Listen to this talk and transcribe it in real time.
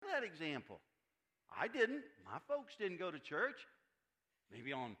example. I didn't. My folks didn't go to church.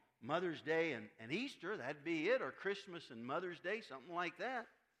 Maybe on Mother's Day and Easter, that'd be it, or Christmas and Mother's Day, something like that.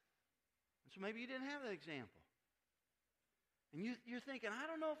 And so maybe you didn't have that example. And you're thinking, I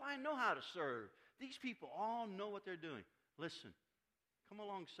don't know if I know how to serve. These people all know what they're doing. Listen, come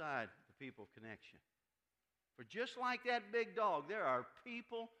alongside the people of Connection. For just like that big dog, there are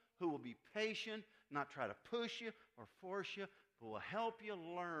people who will be patient, not try to push you or force you, but will help you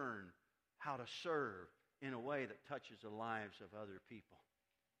learn how to serve in a way that touches the lives of other people.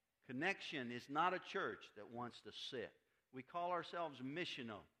 Connection is not a church that wants to sit. We call ourselves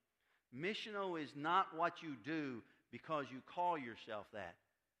missional. Missional is not what you do because you call yourself that.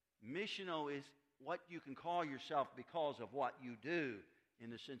 Missional is what you can call yourself because of what you do in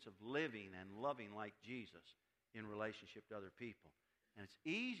the sense of living and loving like Jesus in relationship to other people. And it's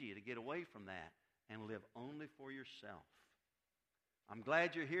easy to get away from that and live only for yourself. I'm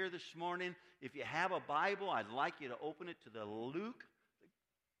glad you're here this morning. If you have a Bible, I'd like you to open it to the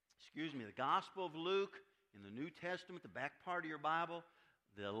Gospel of Luke in the New Testament, the back part of your Bible,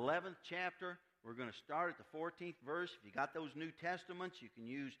 the 11th chapter. We're going to start at the 14th verse. If you got those New Testaments, you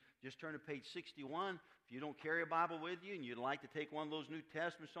can just turn to page 61. If you don't carry a Bible with you and you'd like to take one of those New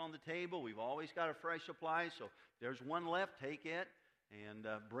Testaments on the table, we've always got a fresh supply. So if there's one left, take it and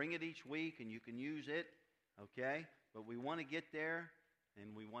bring it each week, and you can use it, okay? But we want to get there,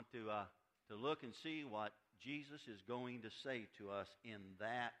 and we want to look and see what Jesus is going to say to us in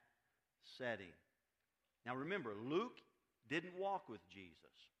that setting. Now remember, Luke didn't walk with Jesus.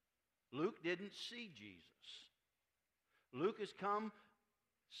 Luke didn't see Jesus. Luke has come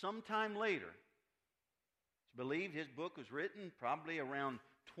sometime later. It's believed his book was written probably around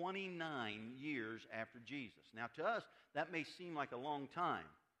 29 years after Jesus. Now to us, that may seem like a long time.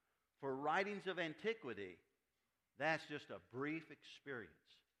 For writings of antiquity, that's just a brief experience.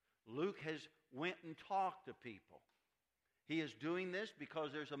 Luke has went and talked to people. He is doing this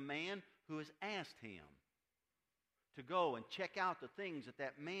because there's a man who has asked him to go and check out the things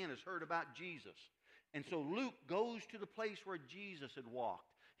that man has heard about Jesus. And so Luke goes to the place where Jesus had walked.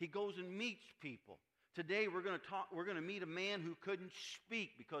 He goes and meets people. Today we're going to meet a man who couldn't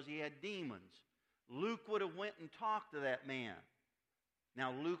speak because he had demons. Luke would have went and talked to that man.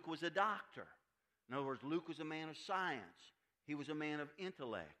 Now Luke was a doctor. In other words, Luke was a man of science. He was a man of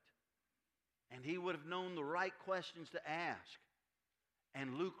intellect. And he would have known the right questions to ask.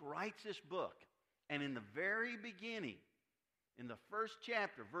 And Luke writes this book. And in the very beginning, in the first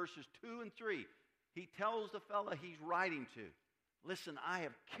chapter, verses 2 and 3, he tells the fellow he's writing to, listen, I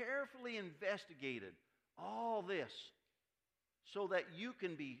have carefully investigated all this so that you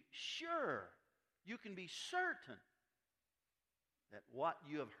can be sure, you can be certain that what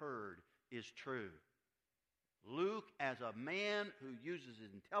you have heard is true. Luke, as a man who uses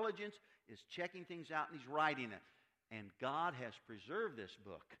his intelligence, is checking things out and he's writing it. And God has preserved this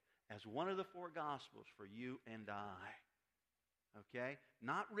book as one of the four Gospels for you and I. Okay?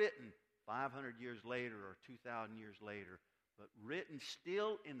 Not written 500 years later or 2,000 years later, but written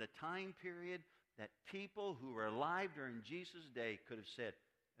still in the time period that people who were alive during Jesus' day could have said,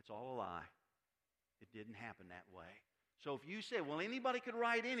 it's all a lie. It didn't happen that way. So if you say, well, anybody could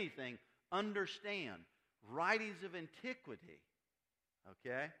write anything, understand, writings of antiquity,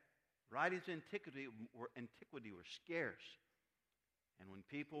 okay? Writings of antiquity were scarce. And when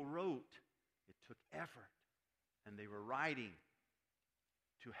people wrote, it took effort. And they were writing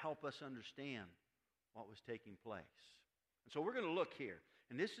to help us understand what was taking place. And so we're going to look here.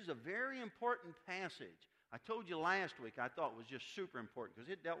 And this is a very important passage. I told you last week I thought it was just super important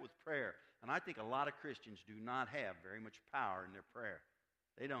because it dealt with prayer. And I think a lot of Christians do not have very much power in their prayer.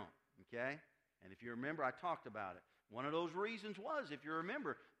 They don't, okay? And if you remember, I talked about it. One of those reasons was, if you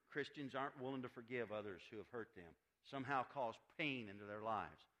remember, Christians aren't willing to forgive others who have hurt them, somehow cause pain into their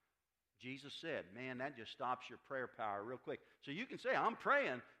lives. Jesus said, man, that just stops your prayer power real quick. So you can say, I'm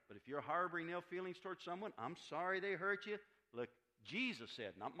praying, but if you're harboring ill feelings towards someone, I'm sorry they hurt you. Look, Jesus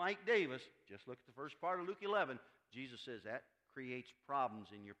said, not Mike Davis, just look at the first part of Luke 11. Jesus says that creates problems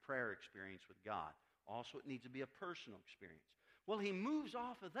in your prayer experience with God. Also, it needs to be a personal experience. Well, he moves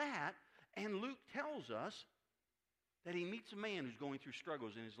off of that, and Luke tells us that he meets a man who's going through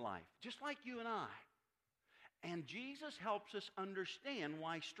struggles in his life, just like you and I. And Jesus helps us understand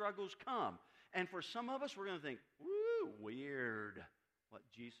why struggles come. And for some of us, we're going to think, woo, weird, what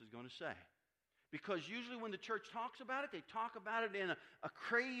Jesus is going to say. Because usually when the church talks about it, they talk about it in a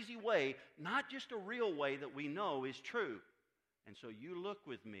crazy way, not just a real way that we know is true. And so you look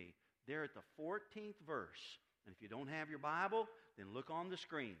with me there at the 14th verse. And if you don't have your Bible, then look on the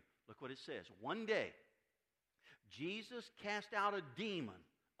screen. Look what it says. One day, Jesus cast out a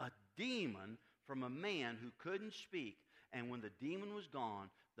demon from a man who couldn't speak. And when the demon was gone,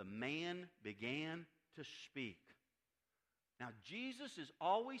 the man began to speak. Now, Jesus is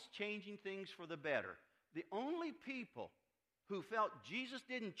always changing things for the better. The only people who felt Jesus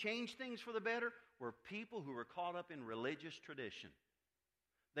didn't change things for the better were people who were caught up in religious tradition.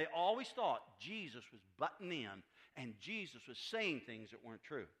 They always thought Jesus was butting in and Jesus was saying things that weren't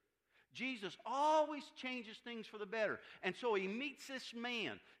true. Jesus always changes things for the better. And so he meets this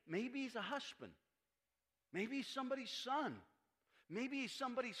man. Maybe he's a husband. Maybe he's somebody's son. Maybe he's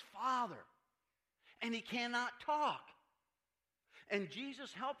somebody's father. And he cannot talk. And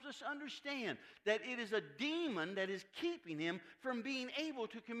Jesus helps us understand that it is a demon that is keeping him from being able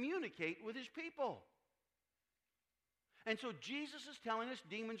to communicate with his people. And so Jesus is telling us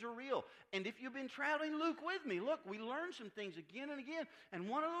demons are real. And if you've been traveling, Luke, with me, look, we learn some things again and again. And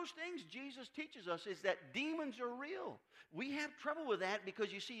one of those things Jesus teaches us is that demons are real. We have trouble with that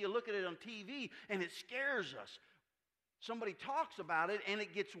because, you see, you look at it on TV and it scares us. Somebody talks about it and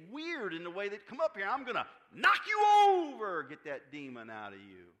it gets weird in the way that, come up here, I'm going to knock you over, get that demon out of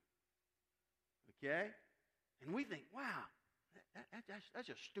you. Okay? And we think, wow, that's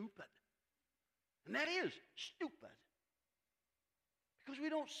just stupid. And that is stupid. Because we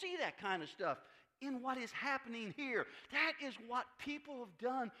don't see that kind of stuff in what is happening here. That is what people have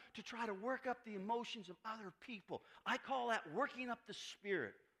done to try to work up the emotions of other people. I call that working up the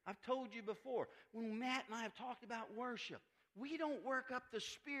spirit. I've told you before, when Matt and I have talked about worship, we don't work up the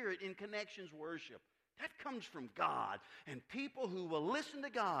spirit in Connections worship. That comes from God. And people who will listen to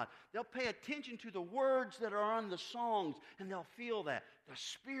God, they'll pay attention to the words that are on the songs, and they'll feel that. The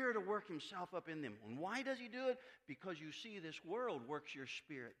Spirit will work himself up in them. And why does he do it? Because you see, this world works your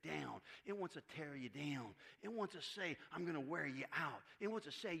spirit down. It wants to tear you down. It wants to say, I'm going to wear you out. It wants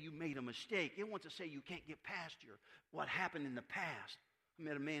to say you made a mistake. It wants to say you can't get past what happened in the past. I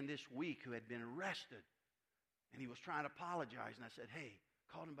met a man this week who had been arrested, and he was trying to apologize. And I said, hey,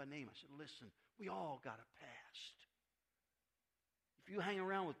 called him by name. I said, listen, we all got a past. If you hang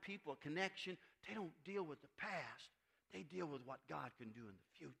around with people at Connection, they don't deal with the past. They deal with what God can do in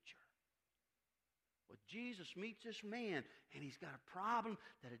the future. Well, Jesus meets this man, and he's got a problem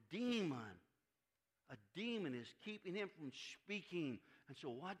that a demon is keeping him from speaking. And so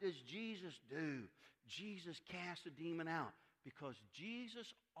what does Jesus do? Jesus casts the demon out because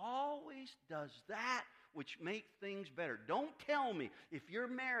Jesus always does that which makes things better. Don't tell me, if you're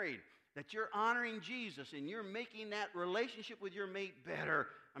married, that you're honoring Jesus and you're making that relationship with your mate better.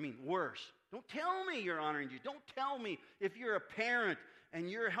 Worse. Don't tell me you're honoring Jesus. Don't tell me if you're a parent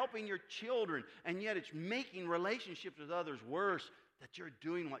and you're helping your children and yet it's making relationships with others worse, that you're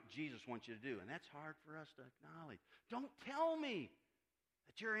doing what Jesus wants you to do. And that's hard for us to acknowledge. Don't tell me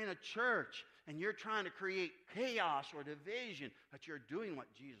that you're in a church and you're trying to create chaos or division, that you're doing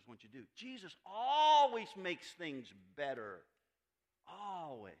what Jesus wants you to do. Jesus always makes things better.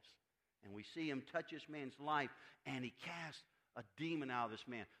 Always. And we see him touch this man's life, and he casts a demon out of this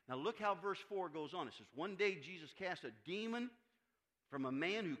man. Now look how verse 4 goes on. It says, one day Jesus cast a demon from a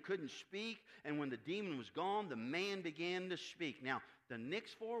man who couldn't speak, and when the demon was gone, the man began to speak. Now, the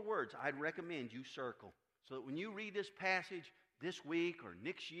next 4 words I'd recommend you circle, so that when you read this passage this week or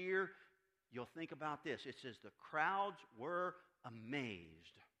next year, you'll think about this. It says, the crowds were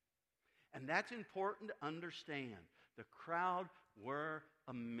amazed. And that's important to understand. The crowd were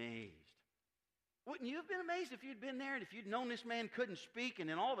amazed. Wouldn't you have been amazed if you'd been there and if you'd known this man couldn't speak, and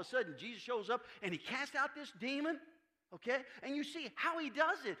then all of a sudden Jesus shows up and he casts out this demon? Okay? And you see, how he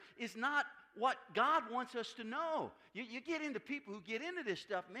does it is not what God wants us to know. You get into people who get into this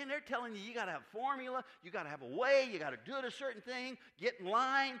stuff, man, they're telling you got to have formula, you got to have a way, you got to do it a certain thing, get in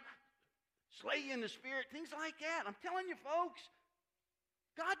line, slay you in the spirit, things like that. I'm telling you, folks,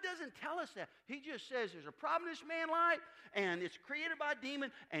 God doesn't tell us that. He just says there's a problem in this man's life, and it's created by a demon,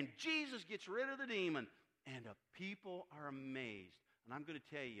 and Jesus gets rid of the demon, and the people are amazed. And I'm going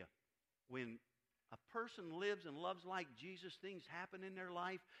to tell you, when a person lives and loves like Jesus, things happen in their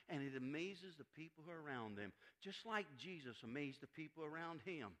life, and it amazes the people who are around them, just like Jesus amazed the people around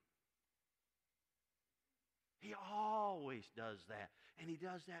him. He always does that. And he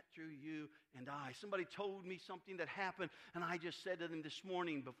does that through you and I. Somebody told me something that happened, and I just said to them this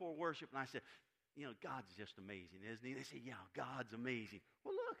morning before worship, and I said, God's just amazing, isn't he? They said, yeah, God's amazing.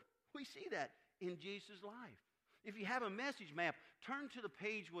 Well, look, we see that in Jesus' life. If you have a message map, turn to the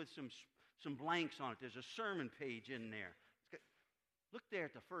page with some blanks on it. There's a sermon page in there. Look there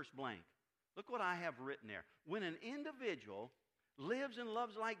at the first blank. Look what I have written there. When an individual lives and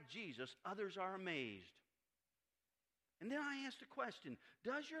loves like Jesus, others are amazed. And then I asked the question,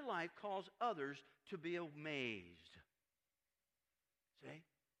 does your life cause others to be amazed? See?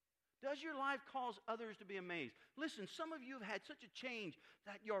 Does your life cause others to be amazed? Listen, some of you have had such a change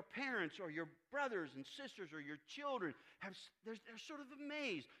that your parents or your brothers and sisters or your children they're sort of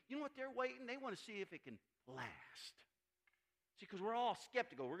amazed. You know what they're waiting? They want to see if it can last. See, because we're all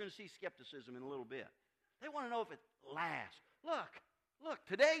skeptical. We're going to see skepticism in a little bit. They want to know if it lasts. Look,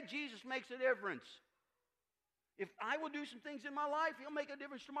 today Jesus makes a difference. If I will do some things in my life, He'll make a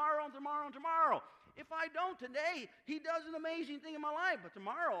difference tomorrow and tomorrow and tomorrow. If I don't today, He does an amazing thing in my life. But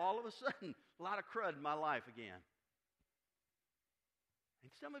tomorrow, all of a sudden, a lot of crud in my life again. And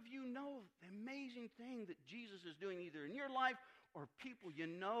some of you know the amazing thing that Jesus is doing either in your life or people you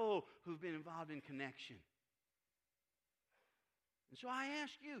know who've been involved in connection. And so I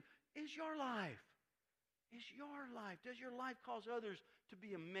ask you, does your life, does your life cause others to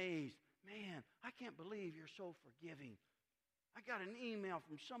be amazed? Man, I can't believe you're so forgiving. I got an email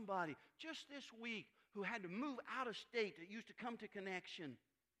from somebody just this week who had to move out of state that used to come to Connection.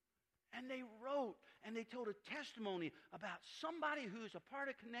 And they wrote and they told a testimony about somebody who's a part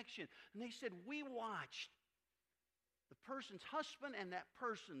of Connection. And they said, we watched the person's husband and that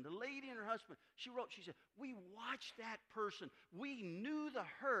person, the lady and her husband. She said, we watched that person. We knew the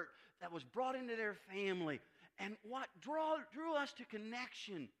hurt that was brought into their family. And what drew us to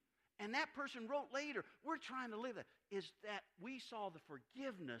Connection, and that person wrote later, we're trying to live that, is that we saw the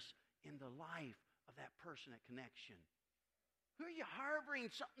forgiveness in the life of that person at Connection. Who are you harboring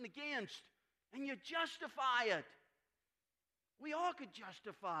something against? And you justify it. We all could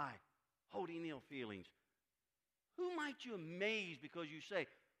justify holding ill feelings. Who might you amaze because you say,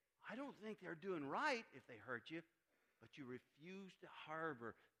 I don't think they're doing right if they hurt you, but you refuse to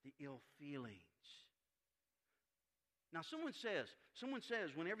harbor the ill feelings. Now, someone says,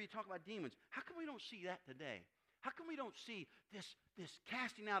 whenever you talk about demons, how come we don't see that today? How come we don't see this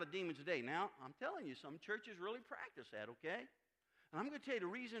casting out of demons today? Now, I'm telling you, some churches really practice that, okay? And I'm going to tell you the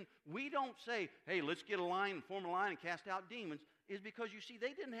reason we don't say, hey, let's get a line and form a line and cast out demons is because, you see,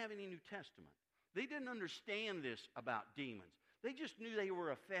 they didn't have any New Testament. They didn't understand this about demons. They just knew they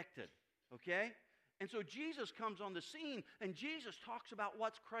were affected, okay? And so Jesus comes on the scene, and Jesus talks about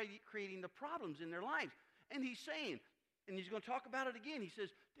what's creating the problems in their lives. And He's saying, and He's going to talk about it again. He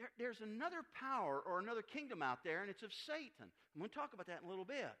says, there's another power or another kingdom out there, and it's of Satan. I'm going to talk about that in a little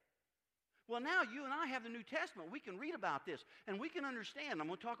bit. Well, now you and I have the New Testament. We can read about this, and we can understand. I'm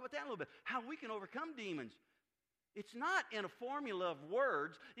going to talk about that in a little bit, how we can overcome demons. It's not in a formula of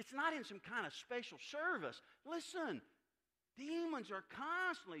words. It's not in some kind of special service. Listen, demons are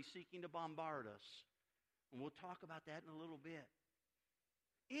constantly seeking to bombard us. And we'll talk about that in a little bit.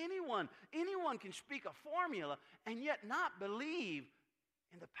 Anyone can speak a formula and yet not believe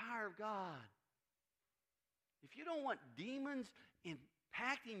in the power of God. If you don't want demons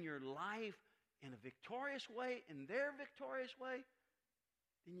impacting your life in a victorious way, in their victorious way,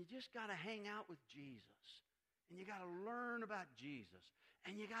 then you just got to hang out with Jesus. And you got to learn about Jesus.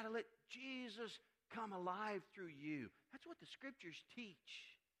 And you got to let Jesus come alive through you. That's what the Scriptures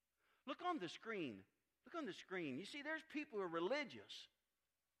teach. Look on the screen. Look on the screen. You see, there's people who are religious,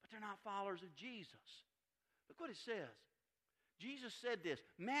 but they're not followers of Jesus. Look what it says. Jesus said this.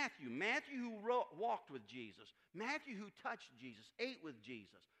 Matthew who walked with Jesus. Matthew who touched Jesus, ate with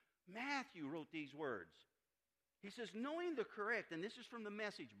Jesus. Matthew wrote these words. He says, knowing the correct, and this is from the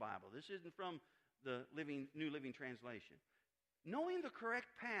Message Bible. This isn't from the New Living Translation. Knowing the correct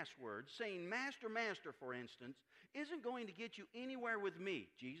password, saying Master, Master, for instance, isn't going to get you anywhere with me.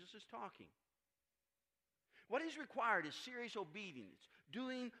 Jesus is talking. What is required is serious obedience,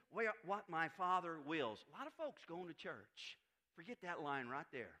 doing what my Father wills. A lot of folks going to church. Forget that line right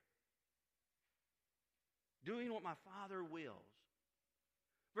there. Doing what my Father wills.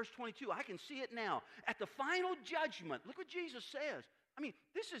 Verse 22, I can see it now. At the final judgment, look what Jesus says. I mean,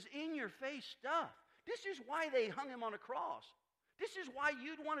 this is in-your-face stuff. This is why they hung Him on a cross. This is why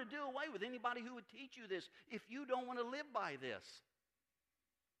you'd want to do away with anybody who would teach you this if you don't want to live by this.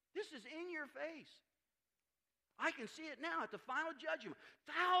 This is in your face. I can see it now at the final judgment.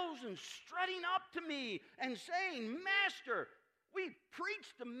 Thousands strutting up to me and saying, Master, we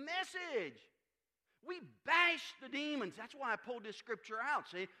preached the message. We bashed the demons. That's why I pulled this scripture out,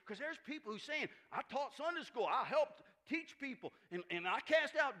 see? Because there's people who are saying, I taught Sunday school. I helped teach people, and I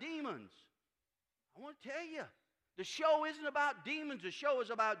cast out demons. I want to tell you, the show isn't about demons. The show is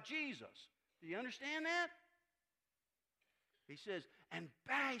about Jesus. Do you understand that? He says, and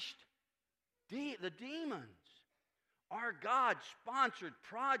bashed the demons. Our God-sponsored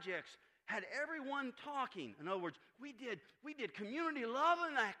projects had everyone talking. In other words, we did community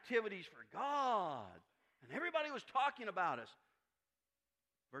loving activities for God. And everybody was talking about us.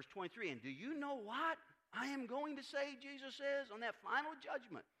 Verse 23, and do you know what I am going to say, Jesus says, on that final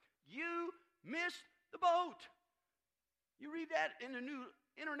judgment? You missed the boat. You read that in the New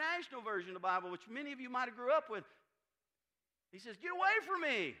International Version of the Bible, which many of you might have grew up with. He says, get away from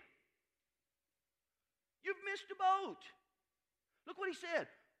me. You've missed a boat. Look what he said.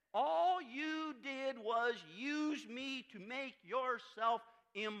 All you did was use me to make yourself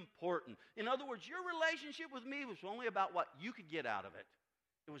important. In other words, your relationship with me was only about what you could get out of it.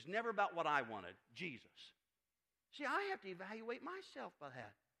 It was never about what I wanted, Jesus. See, I have to evaluate myself by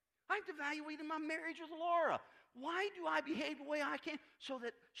that. I have to evaluate in my marriage with Laura. Why do I behave the way I can so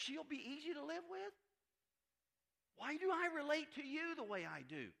that she'll be easy to live with? Why do I relate to you the way I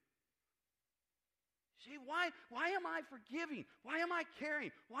do? See, why am I forgiving? Why am I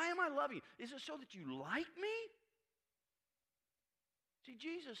caring? Why am I loving? Is it so that you like me? See,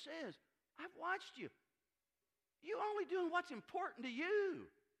 Jesus says, I've watched you. You're only doing what's important to you.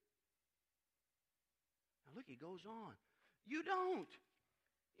 Now look, he goes on. You don't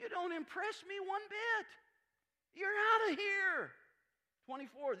impress me one bit. You're out of here.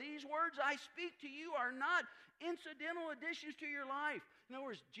 24, these words I speak to you are not incidental additions to your life. In other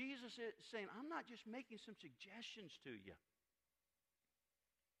words, Jesus is saying, I'm not just making some suggestions to you.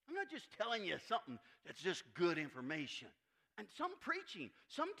 I'm not just telling you something that's just good information. And some preaching,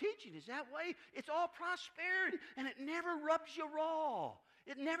 some teaching is that way. It's all prosperity, and it never rubs you raw.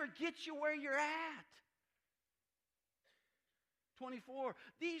 It never gets you where you're at. 24,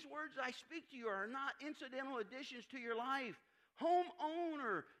 these words I speak to you are not incidental additions to your life.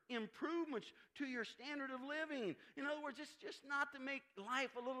 Homeowner improvements to your standard of living. In other words, it's just not to make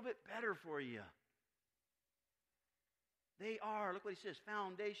life a little bit better for you. They are, look what he says,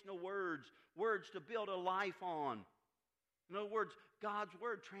 foundational words, words to build a life on. In other words, God's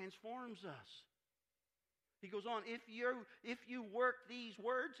word transforms us. He goes on, if you work these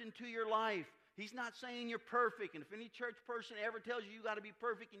words into your life, he's not saying you're perfect. And if any church person ever tells you got to be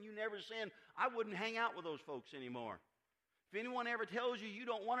perfect and you never sin, I wouldn't hang out with those folks anymore. If anyone ever tells you you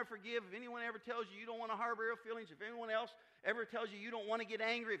don't want to forgive, if anyone ever tells you you don't want to harbor ill feelings, if anyone else ever tells you you don't want to get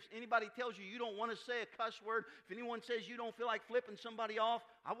angry, if anybody tells you you don't want to say a cuss word, if anyone says you don't feel like flipping somebody off,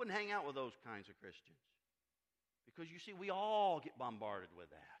 I wouldn't hang out with those kinds of Christians. Because you see, we all get bombarded with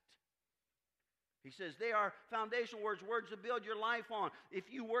that. He says they are foundational words, words to build your life on.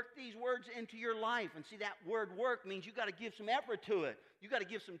 If you work these words into your life, and see that word work means you got to give some effort to it. You got to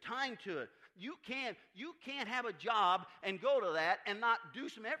give some time to it. You can't have a job and go to that and not do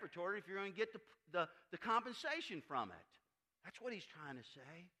some effort toward it if you're going to get the compensation from it. That's what he's trying to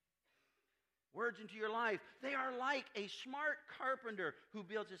say. Words into your life. They are like a smart carpenter who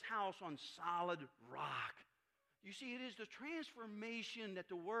builds his house on solid rock. You see, it is the transformation that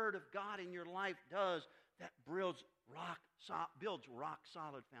the Word of God in your life does that builds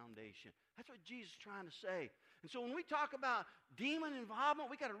rock-solid foundation. That's what Jesus is trying to say. And so when we talk about demon involvement,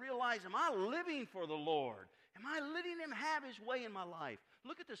 we got to realize, am I living for the Lord? Am I letting Him have His way in my life?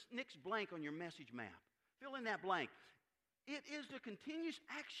 Look at this next blank on your message map. Fill in that blank. It is the continuous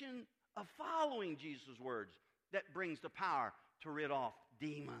action of following Jesus' words that brings the power to rid off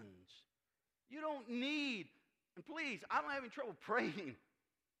demons. You don't need... And please, I'm having trouble praying.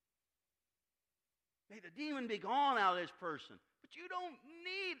 May the demon be gone out of this person. But you don't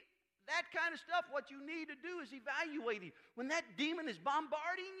need that kind of stuff. What you need to do is evaluating. When that demon is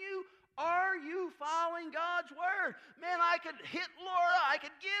bombarding you, are you following God's word? Man, I could hit Laura. I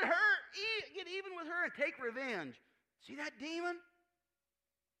could get even with her and take revenge. See that demon?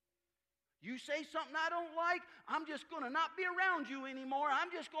 You say something I don't like, I'm just going to not be around you anymore.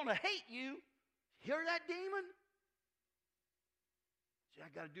 I'm just going to hate you. Hear that demon? See, I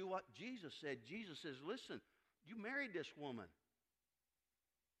got to do what Jesus said. Jesus says, listen, you married this woman.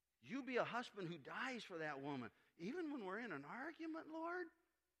 You be a husband who dies for that woman. Even when we're in an argument, Lord,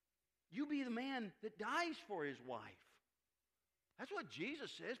 you be the man that dies for his wife. That's what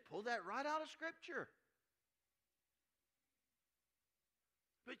Jesus says. Pull that right out of Scripture.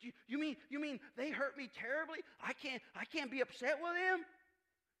 But you mean they hurt me terribly? I can't be upset with them?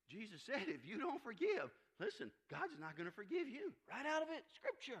 Jesus said, if you don't forgive, listen, God's not going to forgive you. Right out of it,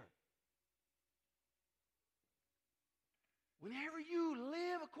 Scripture. Whenever you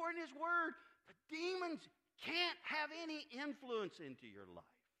live according to His Word, the demons can't have any influence into your life.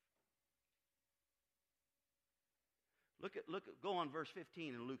 Go on verse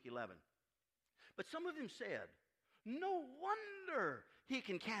 15 in Luke 11. But some of them said, no wonder he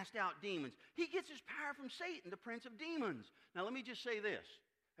can cast out demons. He gets his power from Satan, the prince of demons. Now let me just say this.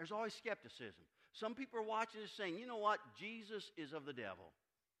 There's always skepticism. Some people are watching this saying, you know what? Jesus is of the devil.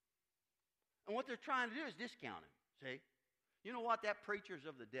 And what they're trying to do is discount him. See? You know what? That preacher's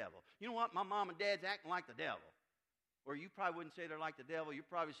of the devil. You know what? My mom and dad's acting like the devil. Or you probably wouldn't say they're like the devil. You're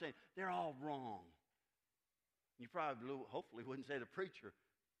probably saying they're all wrong. You probably, hopefully, wouldn't say the preacher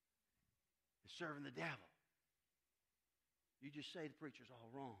is serving the devil. You just say the preacher's all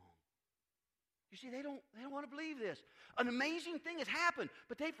wrong. You see, they don't want to believe this. An amazing thing has happened,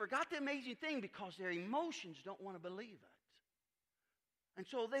 but they forgot the amazing thing because their emotions don't want to believe it. And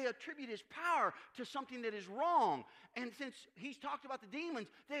so they attribute his power to something that is wrong. And since he's talked about the demons,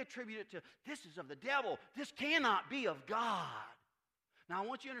 they attribute it to, this is of the devil. This cannot be of God. Now, I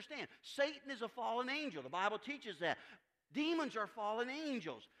want you to understand, Satan is a fallen angel. The Bible teaches that. Demons are fallen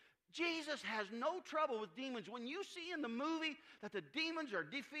angels. Jesus has no trouble with demons. When you see in the movie that the demons are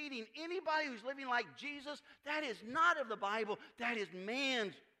defeating anybody who's living like Jesus, that is not of the Bible. That is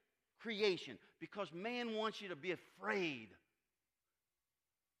man's creation, because man wants you to be afraid.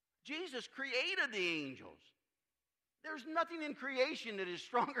 Jesus created the angels. There's nothing in creation that is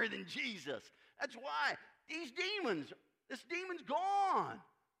stronger than Jesus. That's why this demon's gone.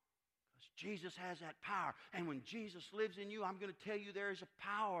 Because Jesus has that power. And when Jesus lives in you, I'm going to tell you there is a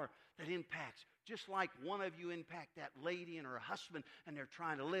power that impacts. Just like one of you impact that lady and her husband, and they're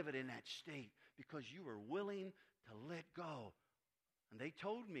trying to live it in that state because you were willing to let go. And they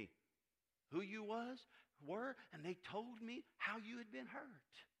told me who you were, and they told me how you had been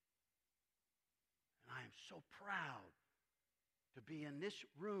hurt. And I am so proud to be in this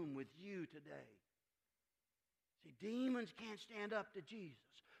room with you today. See, demons can't stand up to Jesus.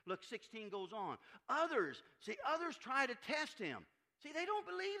 Look, 16 goes on. Others try to test him. See, they don't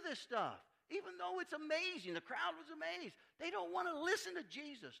believe this stuff. Even though it's amazing, the crowd was amazed. They don't want to listen to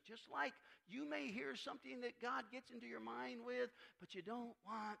Jesus. Just like you may hear something that God gets into your mind with, but you don't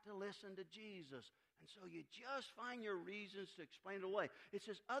want to listen to Jesus. And so you just find your reasons to explain it away. It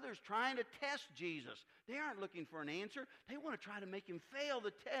says others trying to test Jesus. They aren't looking for an answer. They want to try to make him fail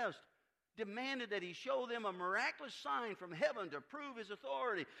the test. Demanded that he show them a miraculous sign from heaven to prove his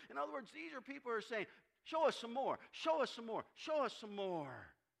authority. In other words, these are people who are saying, show us some more, show us some more, show us some more.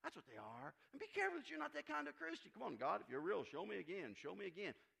 That's what they are. And be careful that you're not that kind of Christian. Come on, God, if you're real, show me again, show me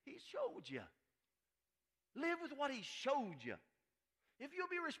again. He showed you. Live with what he showed you. If you'll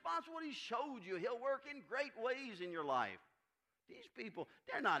be responsible for what he showed you, he'll work in great ways in your life. These people,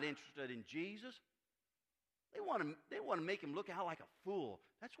 they're not interested in Jesus. They want to make him look out like a fool.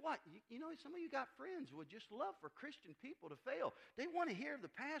 That's why, you know, some of you got friends who would just love for Christian people to fail. They want to hear of the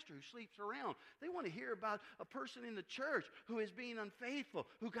pastor who sleeps around. They want to hear about a person in the church who is being unfaithful,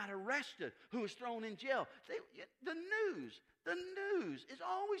 who got arrested, who was thrown in jail. The news is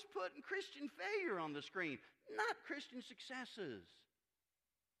always putting Christian failure on the screen, not Christian successes.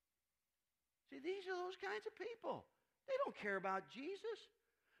 See, these are those kinds of people. They don't care about Jesus.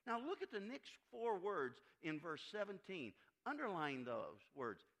 Now look at the next 4 words in verse 17. Underline those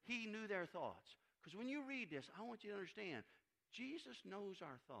words. He knew their thoughts. Because when you read this, I want you to understand, Jesus knows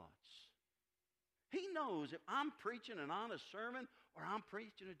our thoughts. He knows if I'm preaching an honest sermon or I'm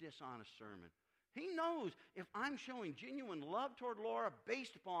preaching a dishonest sermon. He knows if I'm showing genuine love toward Laura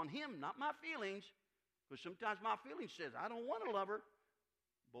based upon him, not my feelings. Because sometimes my feelings says, I don't want to love her.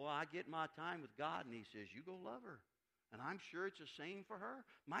 Boy, I get my time with God and he says, you go love her. And I'm sure it's the same for her.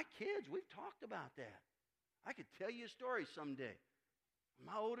 My kids, we've talked about that. I could tell you a story someday.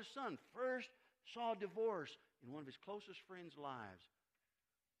 My oldest son first saw divorce in one of his closest friends' lives.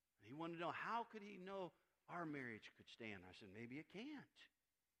 And he wanted to know, how could he know our marriage could stand? I said, maybe it can't.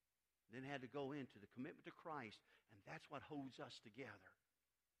 Then had to go into the commitment to Christ, and that's what holds us together.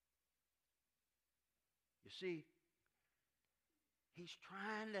 You see, he's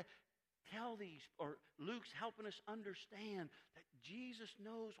trying to tell these, or Luke's helping us understand that Jesus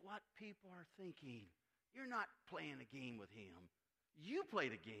knows what people are thinking. You're not playing a game with him. You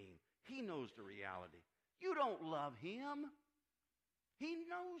play the game. He knows the reality. You don't love him. He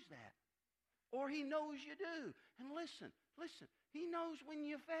knows that. Or he knows you do. And listen, he knows when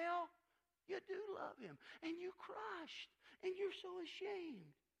you fail, you do love him. And you're crushed. And you're so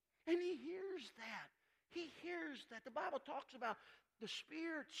ashamed. And he hears that. He hears that. The Bible talks about the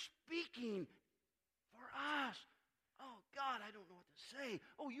Spirit speaking for us. Oh, God, I don't know what to say.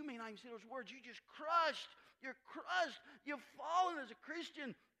 Oh, you may not even say those words. You're just crushed. You're crushed. You've fallen as a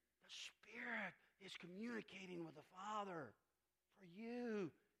Christian. The Spirit is communicating with the Father for you.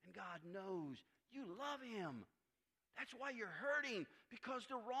 And God knows you love him. That's why you're hurting, because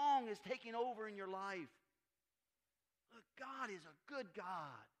the wrong is taking over in your life. Look, God is a good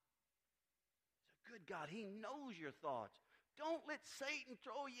God. He's a good God. He knows your thoughts. Don't let Satan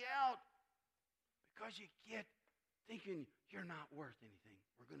throw you out because you get thinking you're not worth anything.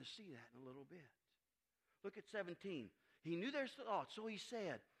 We're going to see that in a little bit. Look at 17. He knew their thoughts, so he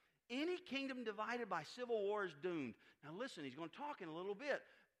said, Any kingdom divided by civil war is doomed. Now listen, he's going to talk in a little bit.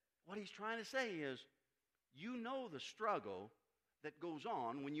 What he's trying to say is, you know the struggle that goes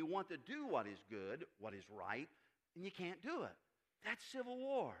on when you want to do what is good, what is right, and you can't do it. That's civil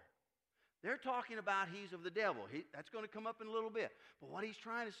war. They're talking about he's of the devil. That's going to come up in a little bit. But what he's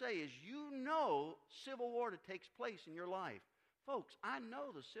trying to say is, you know civil war that takes place in your life. Folks, I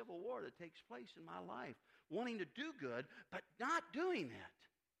know the civil war that takes place in my life. Wanting to do good, but not doing it.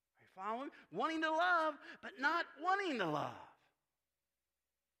 Are you following? Wanting to love, but not wanting to love.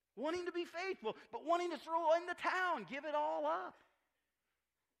 Wanting to be faithful, but wanting to throw in the towel and give it all up.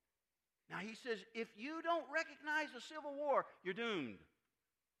 Now he says, if you don't recognize the civil war, you're doomed.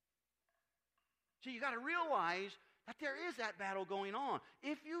 So you got to realize that there is that battle going on.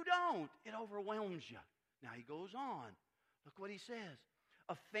 If you don't, it overwhelms you. Now he goes on. Look what he says.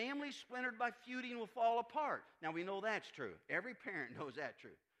 A family splintered by feuding will fall apart. Now we know that's true. Every parent knows that's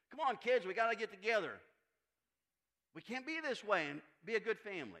true. Come on, kids, we got to get together. We can't be this way and be a good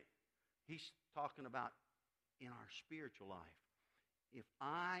family. He's talking about in our spiritual life. If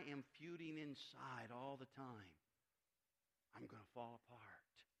I am feuding inside all the time, I'm going to fall apart.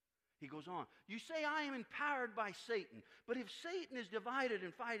 He goes on, you say I am empowered by Satan, but if Satan is divided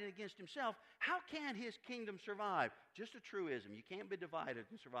and fighting against himself, how can his kingdom survive? Just a truism. You can't be divided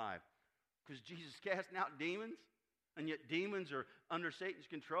and survive. Because Jesus is casting out demons, and yet demons are under Satan's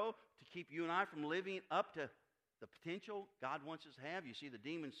control to keep you and I from living up to the potential God wants us to have. You see, the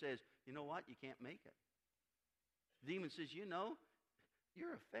demon says, you know what? You can't make it. The demon says, you know,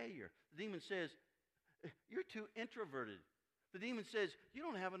 you're a failure. The demon says, you're too introverted. The demon says, you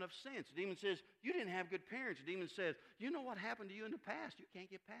don't have enough sense. The demon says, you didn't have good parents. The demon says, you know what happened to you in the past. You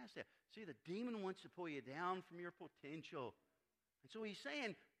can't get past that. See, the demon wants to pull you down from your potential. And so he's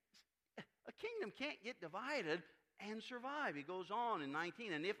saying, a kingdom can't get divided and survive. He goes on in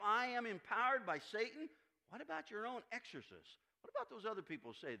 19, and if I am empowered by Satan, what about your own exorcists? What about those other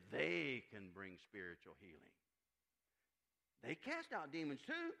people who say they can bring spiritual healing? They cast out demons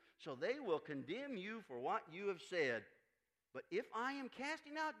too, so they will condemn you for what you have said. But if I am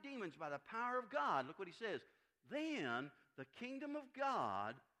casting out demons by the power of God, look what he says, then the kingdom of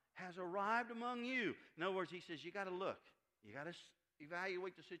God has arrived among you. In other words, he says, you got to look. You got to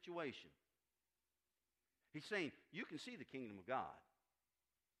evaluate the situation. He's saying, you can see the kingdom of God.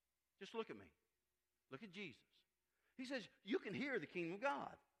 Just look at me. Look at Jesus. He says, you can hear the kingdom of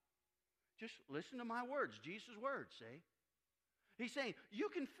God. Just listen to my words, Jesus' words, see? He's saying, you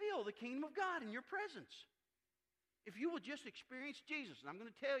can feel the kingdom of God in your presence. If you will just experience Jesus, and I'm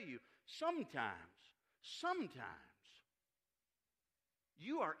going to tell you, sometimes,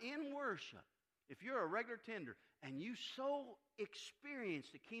 you are in worship. If you're a regular tender, and you so experience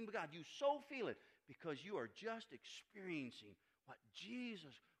the kingdom of God, you so feel it, because you are just experiencing what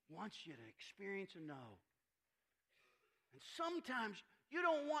Jesus wants you to experience and know. And sometimes you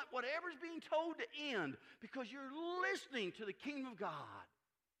don't want whatever's being told to end because you're listening to the kingdom of God.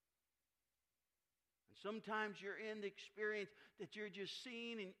 And sometimes you're in the experience that you're just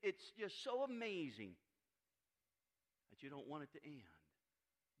seeing and it's just so amazing that you don't want it to end.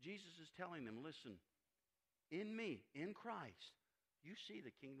 Jesus is telling them, listen, in me, in Christ, you see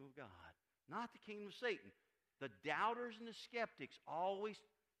the kingdom of God, not the kingdom of Satan. The doubters and the skeptics always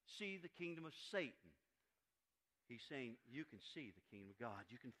see the kingdom of Satan. He's saying you can see the kingdom of God.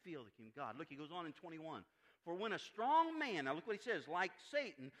 You can feel the kingdom of God. Look, he goes on in 21. For when a strong man, now look what he says, like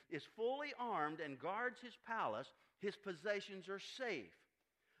Satan, is fully armed and guards his palace, his possessions are safe.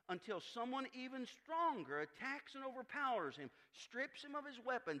 Until someone even stronger attacks and overpowers him, strips him of his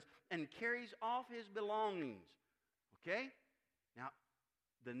weapons, and carries off his belongings. Okay? Now,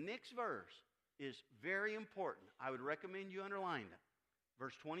 the next verse is very important. I would recommend you underline it.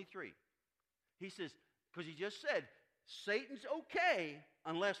 Verse 23. He says, because he just said, Satan's okay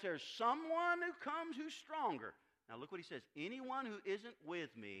unless there's someone who comes who's stronger. Now look what he says. Anyone who isn't with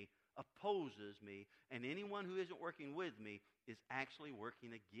me opposes me, and anyone who isn't working with me is actually working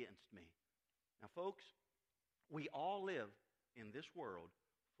against me. Now folks, we all live in this world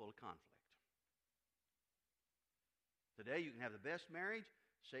full of conflict. Today you can have the best marriage.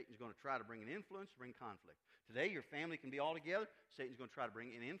 Satan's going to try to bring an influence to bring conflict. Today your family can be all together. Satan's going to try to bring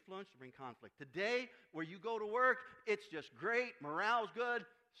an influence to bring conflict. Today where you go to work, it's just great, morale's good.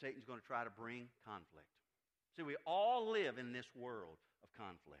 Satan's going to try to bring conflict. See, we all live in this world of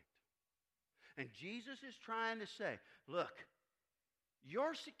conflict. And Jesus is trying to say, look,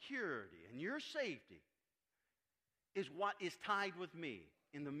 your security and your safety is what is tied with me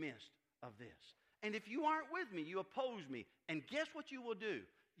in the midst of this. And if you aren't with me, you oppose me. And guess what you will do?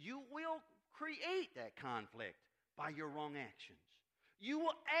 You will create that conflict by your wrong actions. You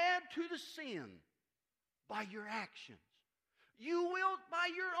will add to the sin by your actions. You will, by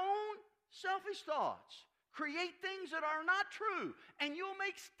your own selfish thoughts, create things that are not true, and you'll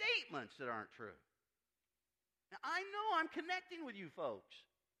make statements that aren't true. Now, I know I'm connecting with you folks.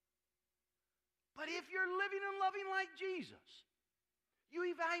 But if you're living and loving like Jesus, you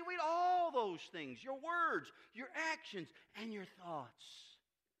evaluate all those things, your words, your actions, and your thoughts.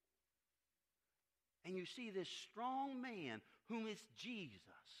 And you see this strong man whom is Jesus.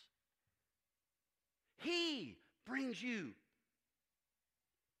 He brings you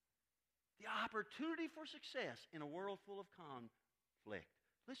the opportunity for success in a world full of conflict.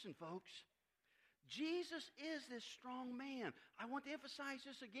 Listen, folks. Jesus is this strong man. I want to emphasize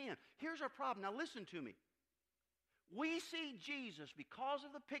this again. Here's our problem. Now listen to me. We see Jesus, because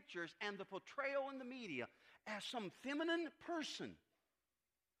of the pictures and the portrayal in the media, as some feminine person.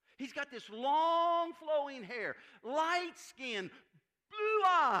 He's got this long flowing hair, light skin, blue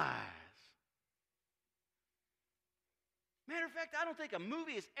eyes. Matter of fact, I don't think a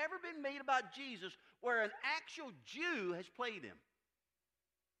movie has ever been made about Jesus where an actual Jew has played him.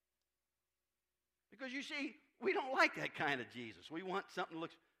 Because you see, we don't like that kind of Jesus. We want something that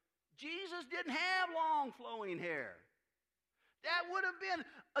looks... Jesus didn't have long flowing hair. That would have been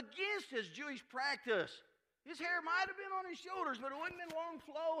against his Jewish practice. His hair might have been on his shoulders, but it wouldn't have been long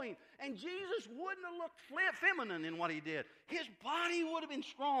flowing. And Jesus wouldn't have looked feminine in what he did. His body would have been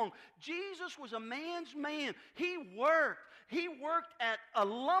strong. Jesus was a man's man. He worked. He worked at a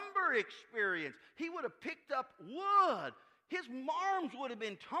lumber experience. He would have picked up wood. His arms would have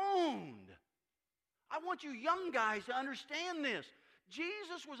been toned. I want you young guys to understand this.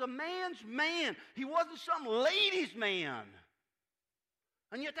 Jesus was a man's man. He wasn't some lady's man.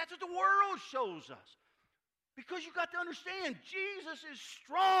 And yet that's what the world shows us. Because you've got to understand, Jesus is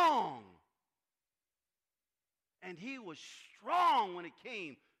strong. And he was strong when it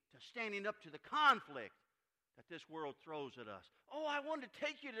came to standing up to the conflict that this world throws at us. Oh, I wanted to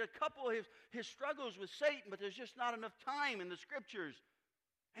take you to a couple of his struggles with Satan, but there's just not enough time in the Scriptures.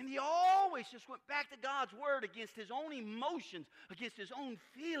 And he always just went back to God's Word against his own emotions, against his own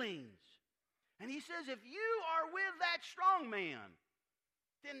feelings. And he says, if you are with that strong man,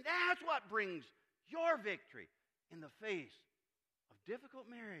 then that's what brings your victory in the face of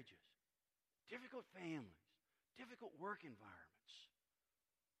difficult marriages, difficult families, difficult work environments,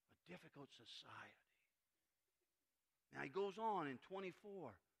 a difficult society. Now he goes on in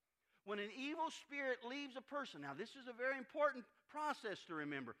 24. When an evil spirit leaves a person, now this is a very important process to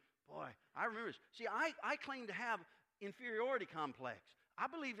remember. Boy, I remember this. See, I claim to have inferiority complex. I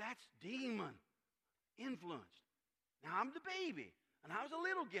believe that's demon influenced. Now I'm the baby, and I was a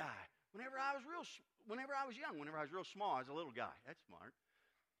little guy. Whenever I was young, whenever I was real small, I was a little guy. That's smart.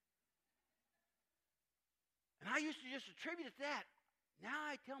 And I used to just attribute it to that. Now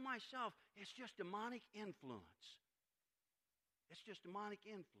I tell myself it's just demonic influence. It's just demonic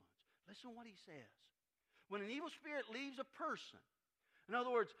influence. Listen to what he says. When an evil spirit leaves a person, in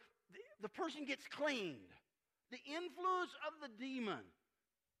other words, the person gets cleaned. The influence of the demon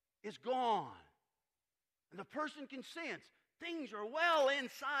is gone. And the person can sense things are well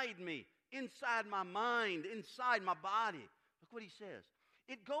inside me, inside my mind, inside my body. Look what he says.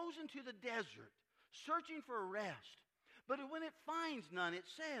 It goes into the desert, searching for a rest. But when it finds none, it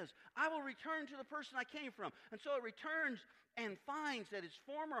says, I will return to the person I came from. And so it returns and finds that its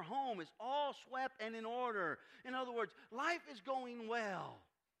former home is all swept and in order. In other words, life is going well.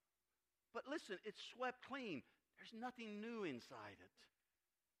 But listen, it's swept clean. There's nothing new inside it.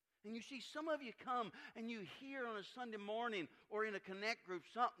 And you see, some of you come and you hear on a Sunday morning or in a connect group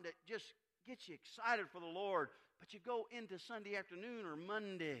something that just gets you excited for the Lord. But you go into Sunday afternoon or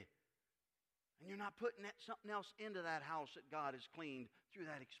Monday, and you're not putting something else into that house that God has cleaned through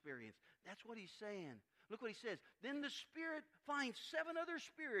that experience. That's what he's saying. Look what he says. Then the Spirit finds 7 other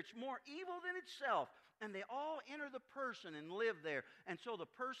spirits more evil than itself, and they all enter the person and live there. And so the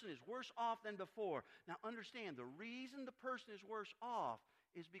person is worse off than before. Now understand, the reason the person is worse off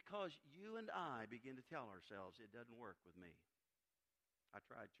is because you and I begin to tell ourselves, it doesn't work with me. I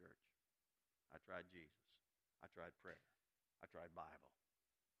tried church. I tried Jesus. I tried prayer. I tried Bible.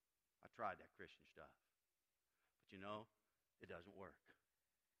 I tried that Christian stuff. But you know, it doesn't work.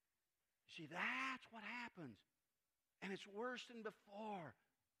 See, that's what happens. And it's worse than before.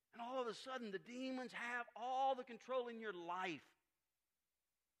 And all of a sudden, the demons have all the control in your life.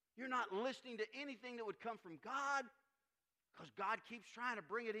 You're not listening to anything that would come from God because God keeps trying to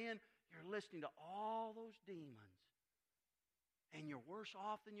bring it in. You're listening to all those demons. And you're worse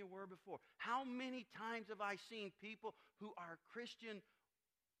off than you were before. How many times have I seen people who are Christian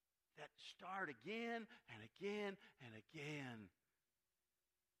that start again and again and again?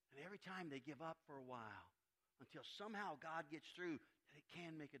 And every time they give up for a while, until somehow God gets through that it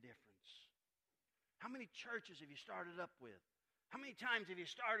can make a difference. How many churches have you started up with? How many times have you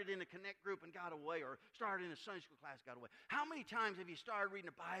started in a connect group and got away, or started in a Sunday school class and got away? How many times have you started reading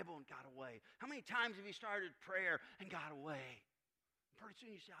the Bible and got away? How many times have you started prayer and got away? And pretty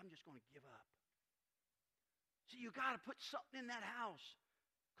soon you say, I'm just going to give up. See, you got to put something in that house,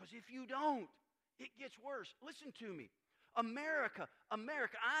 because if you don't, it gets worse. Listen to me. America,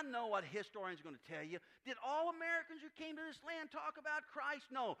 I know what historians are going to tell you. Did all Americans who came to this land talk about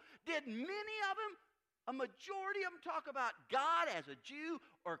Christ? No. Did many of them, a majority of them, talk about God as a Jew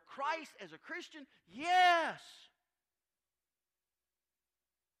or Christ as a Christian? Yes.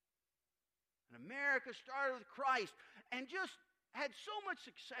 And America started with Christ and just had so much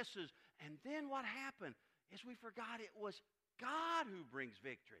successes. And then what happened is we forgot it was God who brings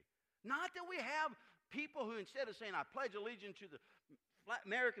victory. Not that we have people who, instead of saying, I pledge allegiance to the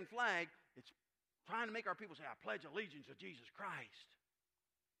American flag, it's trying to make our people say, I pledge allegiance to Jesus Christ.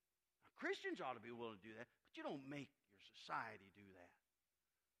 Now, Christians ought to be willing to do that, but you don't make your society do that.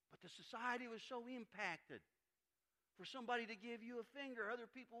 But the society was so impacted. For somebody to give you a finger,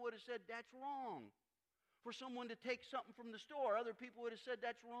 other people would have said, that's wrong. For someone to take something from the store, other people would have said,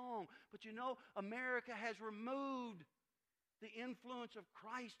 that's wrong. But you know, America has removed the influence of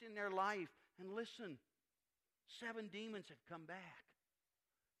Christ in their life. And listen, 7 demons have come back.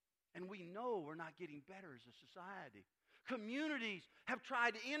 And we know we're not getting better as a society. Communities have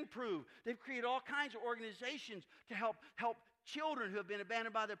tried to improve. They've created all kinds of organizations to help children who have been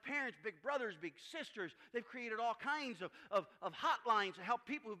abandoned by their parents, big brothers, big sisters. They've created all kinds of hotlines to help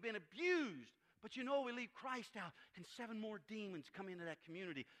people who've been abused. But you know, we leave Christ out, and 7 more demons come into that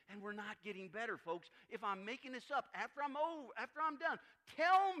community, and we're not getting better, folks. If I'm making this up, after I'm done,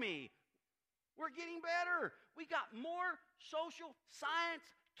 tell me we're getting better. We got more social science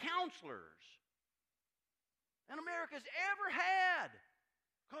counselors than America's ever had,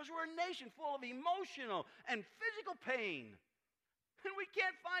 because we're a nation full of emotional and physical pain, and we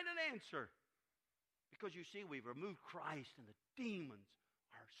can't find an answer. Because you see, we've removed Christ, and the demons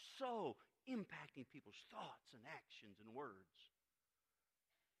are so impacting people's thoughts and actions and words.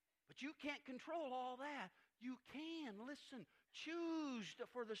 But you can't control all that. You can, listen, choose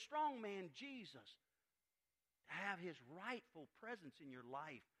for the strong man, Jesus, to have his rightful presence in your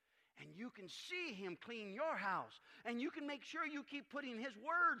life. And you can see him clean your house. And you can make sure you keep putting his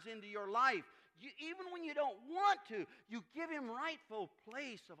words into your life. Even when you don't want to, you give him rightful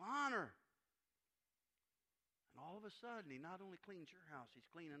place of honor. And all of a sudden, he not only cleans your house, he's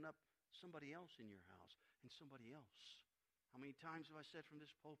cleaning up somebody else in your house and somebody else. How many times have I said from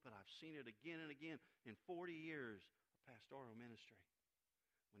this pulpit, I've seen it again and again in 40 years of pastoral ministry.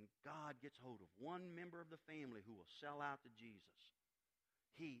 When God gets hold of one member of the family who will sell out to Jesus,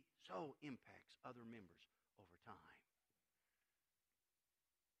 he so impacts other members over time.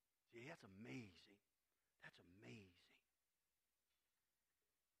 See, that's amazing. That's amazing.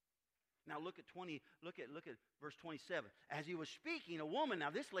 Now look at verse 27. As he was speaking, a woman, now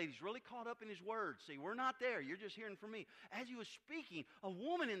this lady's really caught up in his words. See, we're not there. You're just hearing from me. As he was speaking, a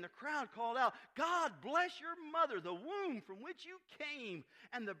woman in the crowd called out, God bless your mother, the womb from which you came,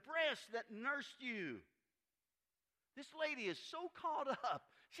 and the breast that nursed you. This lady is so caught up.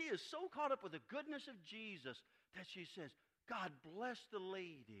 She is so caught up with the goodness of Jesus that she says, God bless the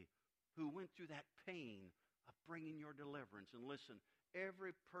lady who went through that pain of bringing your deliverance. And listen,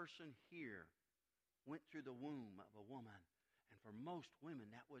 every person here went through the womb of a woman. And for most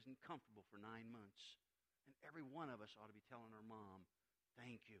women, that wasn't comfortable for 9 months. And every one of us ought to be telling our mom,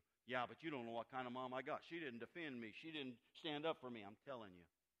 thank you. Yeah, but you don't know what kind of mom I got. She didn't defend me. She didn't stand up for me. I'm telling you.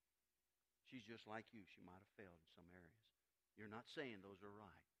 She's just like you. She might have failed in some areas. You're not saying those are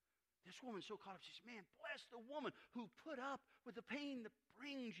right. This woman's so caught up. She says, man, bless the woman who put up with the pain that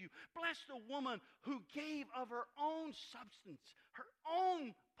brings you. Bless the woman who gave of her own substance, her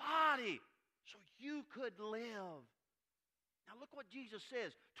own body, so you could live. Now look what Jesus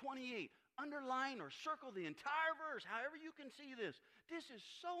says, 28. Underline or circle the entire verse, however you can see this. This is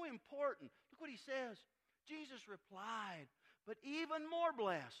so important. Look what he says. Jesus replied, but even more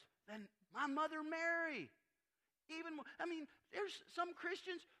blessed than my mother Mary. Even more. I mean, there's some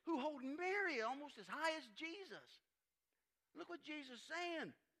Christians who hold Mary almost as high as Jesus. Look what Jesus is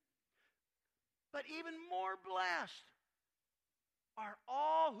saying. But even more blessed are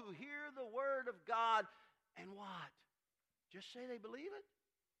all who hear the word of God and what? Just say they believe it?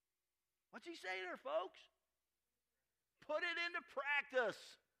 What's he say there, folks? Put it into practice.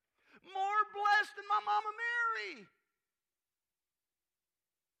 More blessed than my Mama Mary.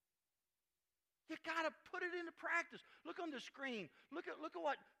 You got to put it into practice. Look on the screen. Look at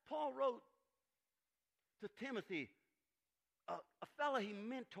what Paul wrote to Timothy, a fellow he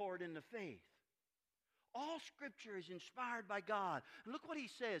mentored in the faith. All Scripture is inspired by God. And look what he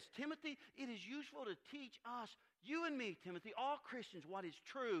says. Timothy, it is useful to teach us, you and me, Timothy, all Christians, what is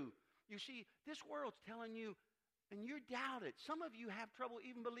true. You see, this world's telling you, and you doubt it. Some of you have trouble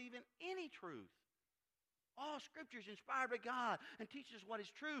even believing any truth. All Scripture is inspired by God and teaches us what is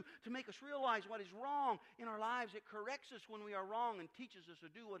true to make us realize what is wrong in our lives. It corrects us when we are wrong and teaches us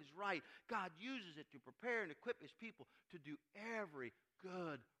to do what is right. God uses it to prepare and equip His people to do every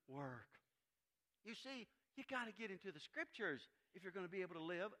good work. You see, you got to get into the Scriptures if you're going to be able to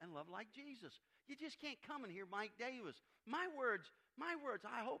live and love like Jesus. You just can't come and hear Mike Davis. My words,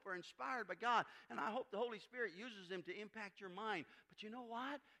 I hope, are inspired by God, and I hope the Holy Spirit uses them to impact your mind. But you know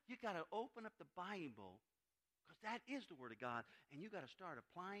what? You got to open up the Bible, because that is the Word of God, and you got to start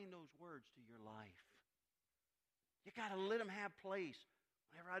applying those words to your life. You got to let them have place.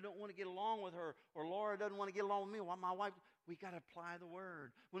 Whenever I don't want to get along with her, or Laura doesn't want to get along with me, or my wife, we got to apply the Word.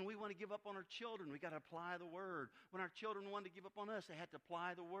 When we want to give up on our children, we got to apply the Word. When our children wanted to give up on us, they had to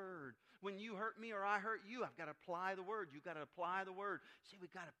apply the Word. When you hurt me or I hurt you, I've got to apply the Word. You've got to apply the Word. See,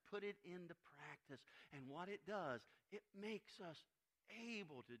 we've got to put it into practice. And what it does, it makes us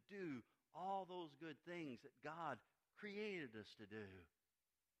able to do all those good things that God created us to do.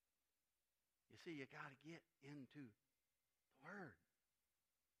 You see, you got to get into the Word.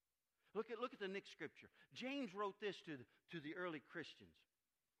 Look at the next scripture. James wrote this to the early Christians.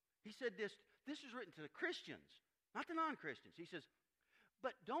 He said this is written to the Christians, not the non-Christians. He says,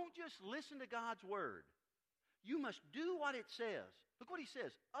 but don't just listen to God's word. You must do what it says. Look what he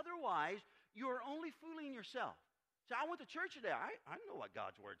says. Otherwise, you are only fooling yourself. So I went to church today. I know what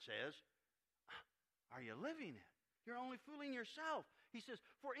God's word says. Are you living it? You're only fooling yourself. He says,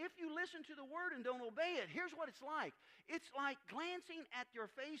 for if you listen to the word and don't obey it, here's what it's like. It's like glancing at your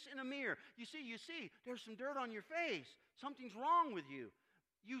face in a mirror. You see, there's some dirt on your face. Something's wrong with you.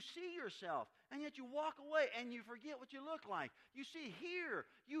 You see yourself, and yet you walk away and you forget what you look like. You see,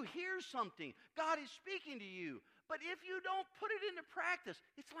 you hear something. God is speaking to you. But if you don't put it into practice,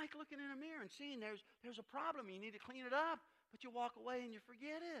 it's like looking in a mirror and seeing there's a problem. You need to clean it up, but you walk away and you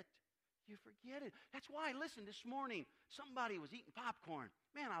forget it. You forget it. That's why, listen, this morning, somebody was eating popcorn.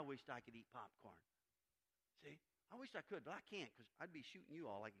 Man, I wished I could eat popcorn. See? I wish I could, but I can't, because I'd be shooting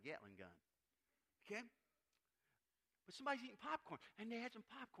you all like a Gatling gun. Okay? But somebody's eating popcorn, and they had some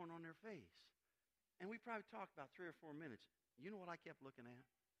popcorn on their face. And we probably talked about 3 or 4 minutes. You know what I kept looking at?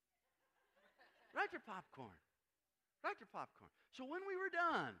 Right there, popcorn. Right there, popcorn. So when we were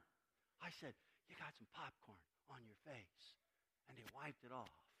done, I said, you got some popcorn on your face. And they wiped it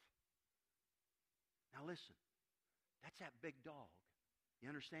off. Now listen, that's that big dog. You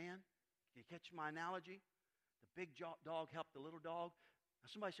understand? Can you catch my analogy? The big dog helped the little dog.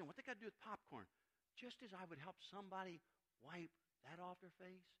 Now somebody's saying, what they got to do with popcorn? Just as I would help somebody wipe that off their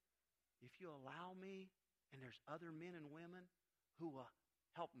face, if you allow me, and there's other men and women who will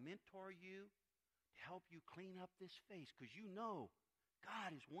help mentor you to help you clean up this face, because you know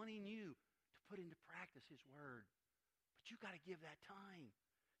God is wanting you to put into practice His Word. But you got to give that time.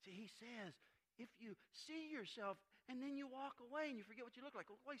 See, He says, if you see yourself and then you walk away and you forget what you look like.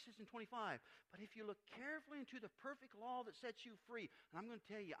 Look what he says in 25. But if you look carefully into the perfect law that sets you free. And I'm going to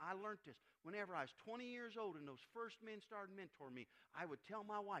tell you, I learned this. Whenever I was 20 years old and those first men started mentoring me, I would tell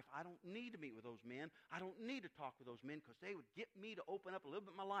my wife, I don't need to meet with those men. I don't need to talk with those men, because they would get me to open up a little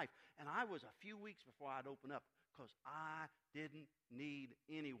bit of my life. And I was a few weeks before I'd open up, because I didn't need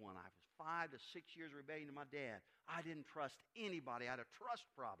anyone. I was 5 to 6 years rebellion to my dad. I didn't trust anybody. I had a trust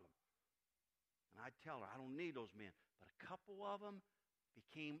problem. And I'd tell her, I don't need those men. But a couple of them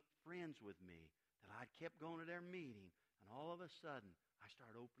became friends with me, that I kept going to their meeting. And all of a sudden, I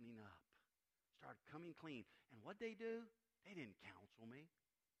started opening up, started coming clean. And what'd they do? They didn't counsel me.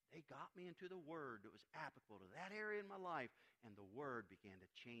 They got me into the Word that was applicable to that area in my life. And the Word began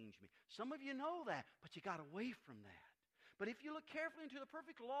to change me. Some of you know that, but you got away from that. But if you look carefully into the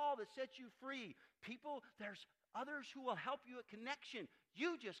perfect law that sets you free, people, there's others who will help you at connection.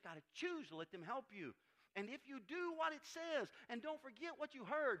 You just got to choose to let them help you. And if you do what it says and don't forget what you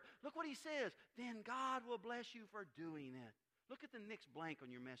heard, look what he says, then God will bless you for doing it. Look at the next blank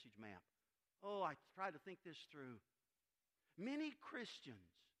on your message map. Oh, I tried to think this through. Many Christians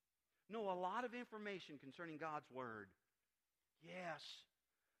know a lot of information concerning God's Word. Yes,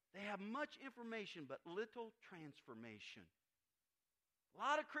 they have much information but little transformation. A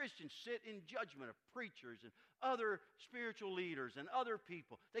lot of Christians sit in judgment of preachers and other spiritual leaders and other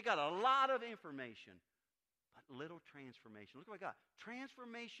people. They got a lot of information, but little transformation. Look what I got.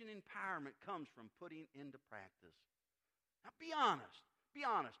 Transformation empowerment comes from putting into practice. Now be honest. Be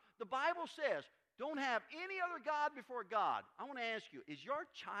honest. The Bible says, don't have any other God before God. I want to ask you, is your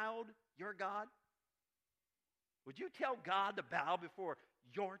child your God? Would you tell God to bow before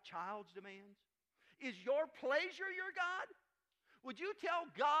your child's demands? Is your pleasure your God? Would you tell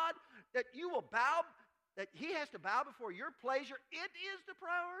God that you will bow, that He has to bow before your pleasure? It is the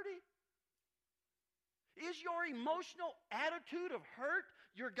priority. Is your emotional attitude of hurt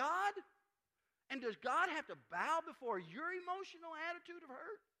your God? And does God have to bow before your emotional attitude of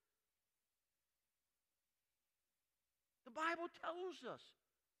hurt? The Bible tells us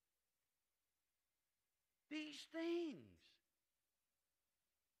these things.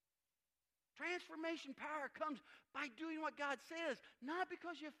 Transformation power comes by doing what God says, not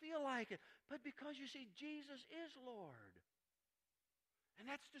because you feel like it, but because you see Jesus is Lord. And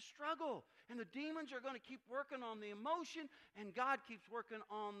that's the struggle. And the demons are going to keep working on the emotion, and God keeps working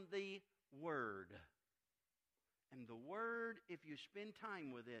on the Word. And the Word, if you spend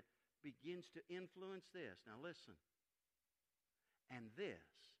time with it, begins to influence this. Now listen. And this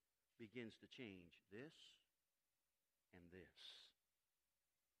begins to change this and this.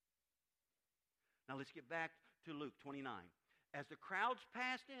 Now let's get back to Luke 29. As the crowds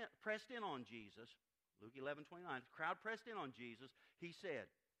pressed in on Jesus, Luke 11:29, the crowd pressed in on Jesus, He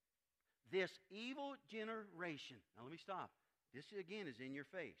said, this evil generation. Now let me stop. This again is in your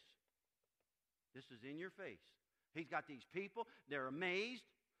face. This is in your face. He's got these people, they're amazed.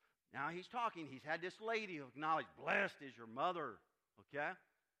 Now He's talking. He's had this lady who acknowledged, blessed is your mother. Okay?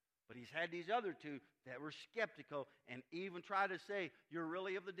 But He's had these other two that were skeptical and even tried to say, you're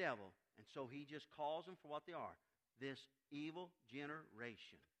really of the devil. And so He just calls them for what they are. This evil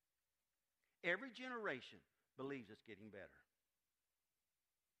generation. Every generation believes it's getting better.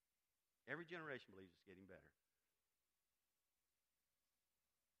 Every generation believes it's getting better.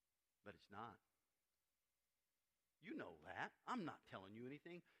 But it's not. You know that. I'm not telling you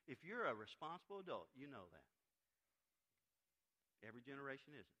anything. If you're a responsible adult, you know that. Every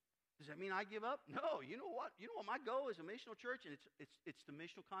generation isn't. Does that mean I give up? No. You know what? You know what my goal is a missional church, and it's the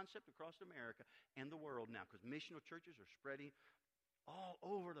missional concept across America and the world now, because missional churches are spreading all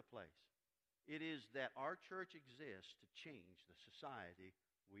over the place. It is that our church exists to change the society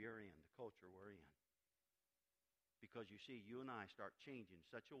we are in, the culture we're in. Because you see, you and I start changing in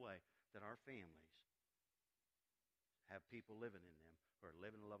such a way that our families have people living in them who are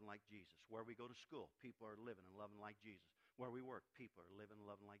living and loving like Jesus. Where we go to school, people are living and loving like Jesus. Where we work, people are living and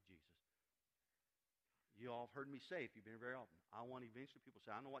loving like Jesus. You all have heard me say, if you've been very often, I want eventually people to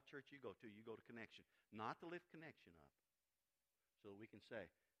say, I know what church you go to Connection. Not to lift Connection up. So that we can say,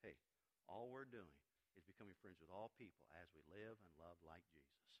 hey, all we're doing is becoming friends with all people as we live and love like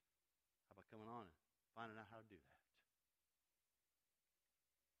Jesus. How about coming on and finding out how to do that?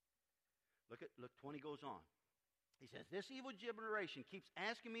 Look, 20 goes on. He says, this evil generation keeps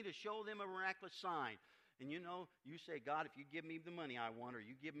asking me to show them a miraculous sign. And you know, you say, God, if you give me the money I want, or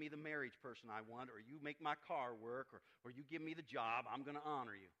you give me the marriage person I want, or you make my car work, or you give me the job, I'm going to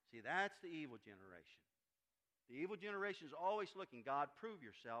honor you. See, that's the evil generation. The evil generation is always looking, God, prove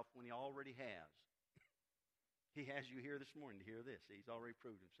yourself when He already has. He has you here this morning to hear this. He's already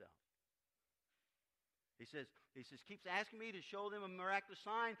proved Himself. He says, keeps asking me to show them a miraculous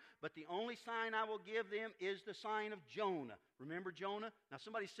sign, but the only sign I will give them is the sign of Jonah. Remember Jonah? Now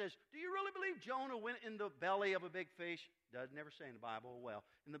somebody says, do you really believe Jonah went in the belly of a big fish? Doesn't never say in the Bible. Well,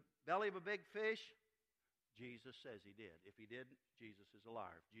 in the belly of a big fish, Jesus says He did. If He didn't, Jesus is a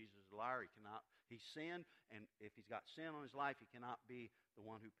liar. If Jesus is a liar, he sinned, and if He's got sin on His life, He cannot be the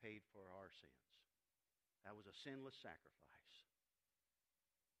one who paid for our sins. That was a sinless sacrifice.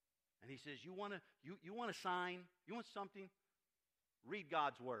 And He says, you want a sign? You want something? Read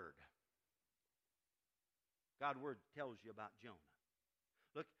God's Word. God's Word tells you about Jonah.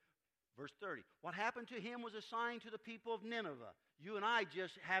 Look, verse 30. What happened to him was a sign to the people of Nineveh. You and I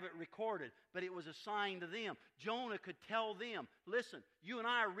just have it recorded, but it was a sign to them. Jonah could tell them, listen, you and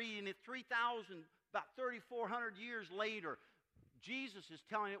I are reading it about 3,400 years later. Jesus is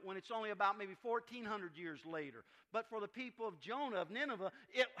telling it when it's only about maybe 1,400 years later. But for the people of Jonah, of Nineveh,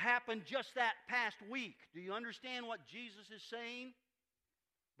 it happened just that past week. Do you understand what Jesus is saying?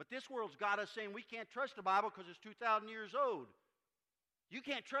 But this world's got us saying we can't trust the Bible because it's 2,000 years old. You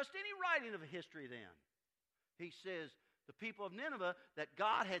can't trust any writing of history then. He says the people of Nineveh that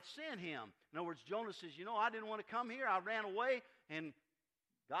God had sent him. In other words, Jonah says, you know, I didn't want to come here. I ran away, and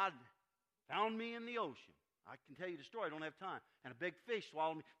God found me in the ocean. I can tell you the story. I don't have time. And a big fish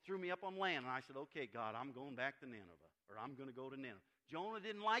swallowed me, threw me up on land. And I said, okay, God, I'm going back to Nineveh. Or I'm going to go to Nineveh. Jonah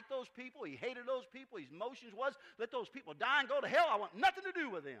didn't like those people. He hated those people. His emotions was, let those people die and go to hell. I want nothing to do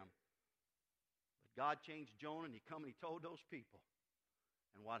with them. But God changed Jonah, and he come and he told those people.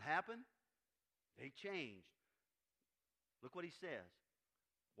 And what happened? They changed. Look what he says.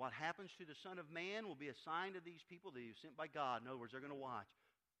 What happens to the Son of Man will be a sign to these people that he was sent by God. In other words, they're going to watch.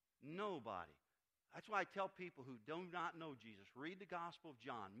 Nobody. That's why I tell people who do not know Jesus, read the Gospel of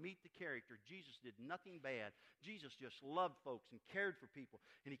John, meet the character. Jesus did nothing bad. Jesus just loved folks and cared for people,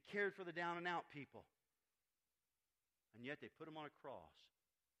 and he cared for the down and out people. And yet they put him on a cross.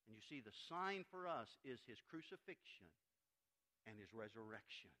 And you see, the sign for us is his crucifixion and his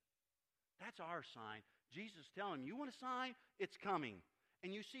resurrection. That's our sign. Jesus is telling them, you want a sign? It's coming.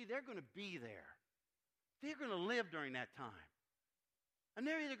 And you see, they're going to be there. They're going to live during that time. And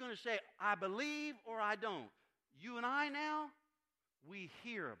they're either going to say, I believe or I don't. You and I now, we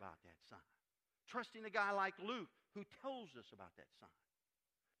hear about that sign. Trusting a guy like Luke who tells us about that sign.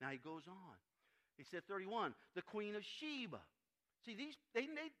 Now he goes on. He said 31, the Queen of Sheba. See,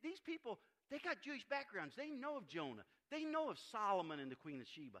 these people, they got Jewish backgrounds. They know of Jonah. They know of Solomon and the Queen of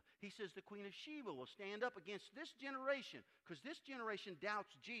Sheba. He says the Queen of Sheba will stand up against this generation because this generation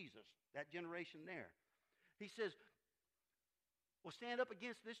doubts Jesus, that generation there. He says, will stand up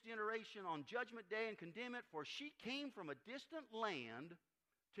against this generation on Judgment Day and condemn it, for she came from a distant land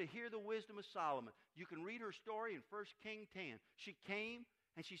to hear the wisdom of Solomon. You can read her story in 1 Kings 10. She came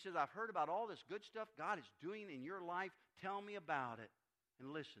and she says, I've heard about all this good stuff God is doing in your life. Tell me about it. And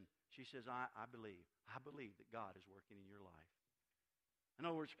listen, she says, I believe. I believe that God is working in your life. In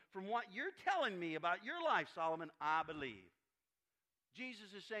other words, from what you're telling me about your life, Solomon, I believe.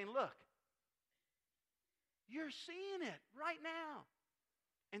 Jesus is saying, look, you're seeing it right now.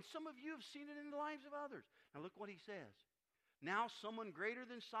 And some of you have seen it in the lives of others. Now look what he says. Now someone greater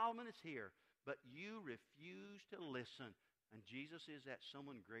than Solomon is here, but you refuse to listen. And Jesus is that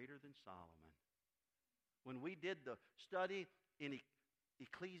someone greater than Solomon. When we did the study in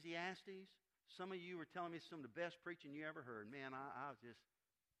Ecclesiastes, some of you were telling me some of the best preaching you ever heard. Man, I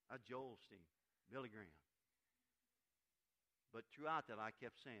Joel Osteen, Billy Graham. But throughout that, I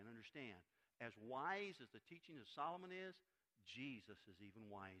kept saying, understand, as wise as the teaching of Solomon is, Jesus is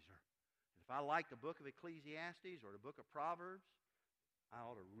even wiser. And if I like the book of Ecclesiastes or the book of Proverbs, I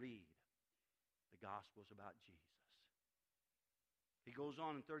ought to read the Gospels about Jesus. He goes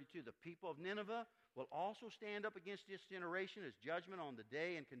on in 32, the people of Nineveh will also stand up against this generation as judgment on the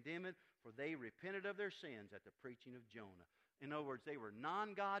day and condemn it, for they repented of their sins at the preaching of Jonah. In other words, they were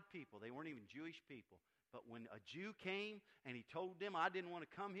non-God people. They weren't even Jewish people. But when a Jew came and he told them, I didn't want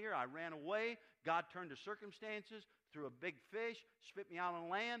to come here, I ran away, God turned the circumstances, threw a big fish, spit me out on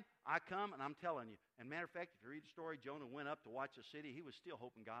land, I come, and I'm telling you. And matter of fact, if you read the story, Jonah went up to watch the city. He was still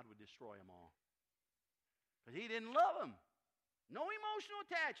hoping God would destroy them all. Because he didn't love them. No emotional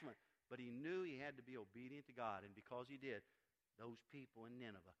attachment. But he knew he had to be obedient to God. And because he did, those people in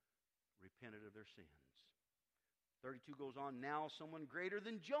Nineveh repented of their sins. 32 goes on, now someone greater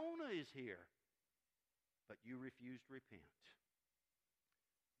than Jonah is here. But you refuse to repent.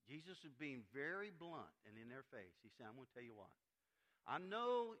 Jesus is being very blunt and in their face. He said, I'm going to tell you what. I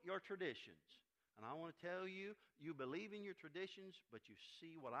know your traditions. And I want to tell you, you believe in your traditions, but you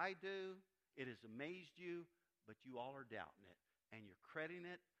see what I do. It has amazed you, but you all are doubting it. And you're crediting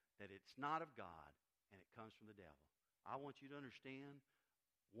it that it's not of God and it comes from the devil. I want you to understand,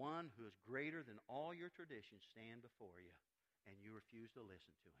 one who is greater than all your traditions stand before you, and you refuse to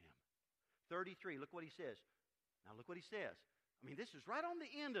listen to him. 33, look what he says. Now look what he says. I mean, this is right on the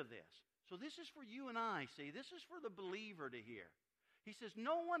end of this. So this is for you and I, see. This is for the believer to hear. He says,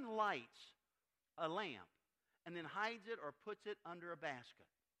 no one lights a lamp and then hides it or puts it under a basket.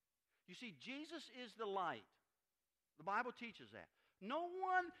 You see, Jesus is the light. The Bible teaches that. No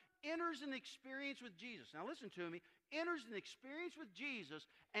one enters an experience with Jesus. Now listen to me. Enters an experience with Jesus,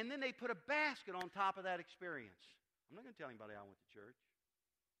 and then they put a basket on top of that experience. I'm not going to tell anybody I went to church.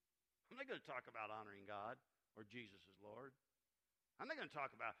 I'm not going to talk about honoring God or Jesus as Lord. I'm not going to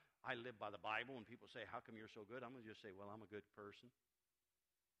talk about I live by the Bible and people say, how come you're so good? I'm going to just say, well, I'm a good person.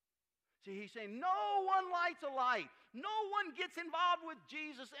 See, he's saying no one lights a light. No one gets involved with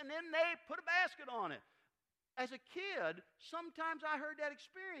Jesus and then they put a basket on it. As a kid, sometimes I heard that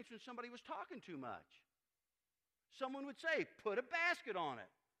experience when somebody was talking too much. Someone would say, put a basket on it.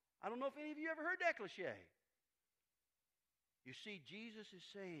 I don't know if any of you ever heard that cliche. You see, Jesus is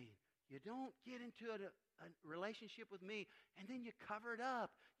saying, you don't get into a relationship with me and then you cover it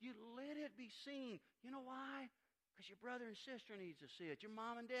up. You let it be seen. You know why? Because your brother and sister needs to see it. Your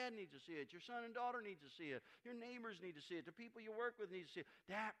mom and dad need to see it. Your son and daughter need to see it. Your neighbors need to see it. The people you work with need to see it.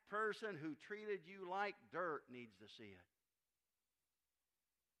 That person who treated you like dirt needs to see it.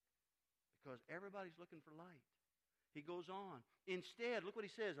 because everybody's looking for light. He goes on. Instead, look what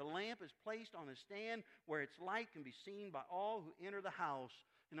he says. A lamp is placed on a stand where its light can be seen by all who enter the house.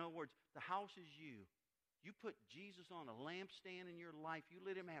 In other words, the house is you. You put Jesus on a lampstand in your life. You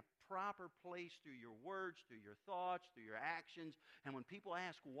let him have proper place through your words, through your thoughts, through your actions. And when people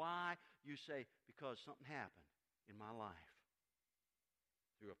ask why, you say, because something happened in my life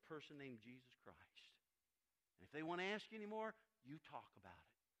through a person named Jesus Christ. And if they want to ask you anymore, you talk about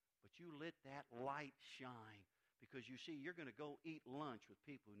it. But you let that light shine. Because you see, you're going to go eat lunch with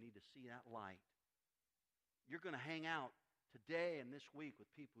people who need to see that light. You're going to hang out today and this week with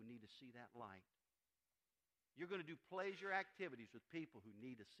people who need to see that light. You're going to do pleasure activities with people who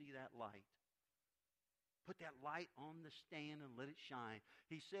need to see that light. Put that light on the stand and let it shine.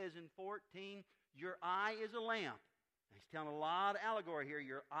 He says in 14, your eye is a lamp. He's telling a lot of allegory here.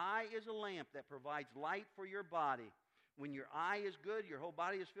 Your eye is a lamp that provides light for your body. When your eye is good, your whole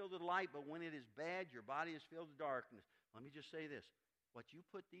body is filled with light, but when it is bad, your body is filled with darkness. Let me just say this. What you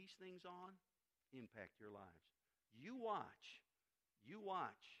put these things on impact your lives. You watch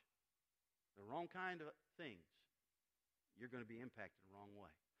the wrong kind of things, you're going to be impacted the wrong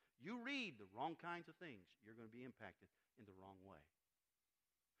way. You read the wrong kinds of things, you're going to be impacted in the wrong way.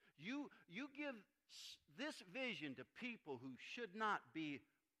 You give this vision to people who should not be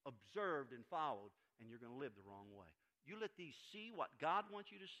observed and followed, and you're going to live the wrong way. You let these see what God wants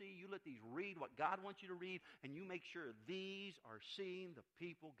you to see. You let these read what God wants you to read, and you make sure these are seeing the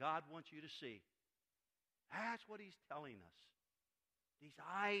people God wants you to see. That's what he's telling us. These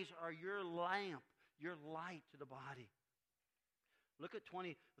eyes are your lamp, your light to the body. Look at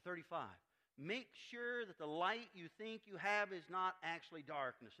 35. Make sure that the light you think you have is not actually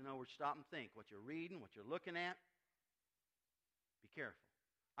darkness. In other words, stop and think. What you're reading, what you're looking at, be careful.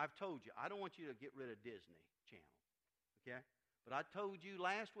 I've told you, I don't want you to get rid of Disney Channel. Okay? But I told you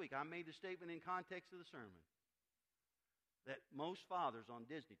last week, I made the statement in context of the sermon, that most fathers on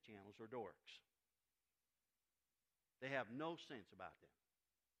Disney channels are dorks. They have no sense about them.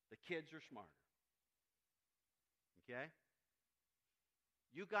 The kids are smarter. Okay?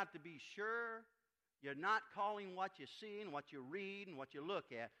 You got to be sure you're not calling what you see and what you read and what you look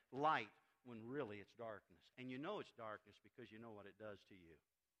at light when really it's darkness. And you know it's darkness because you know what it does to you.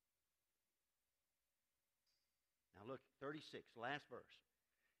 Now look, 36, last verse.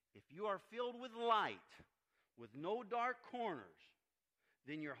 If you are filled with light, with no dark corners,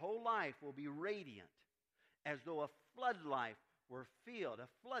 then your whole life will be radiant, as though a floodlight were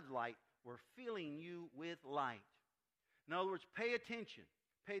filling you with light. In other words, pay attention.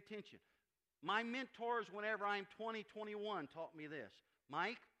 Pay attention. My mentors, whenever I'm 20, 21, taught me this.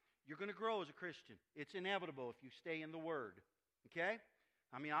 Mike, you're going to grow as a Christian. It's inevitable if you stay in the Word. Okay?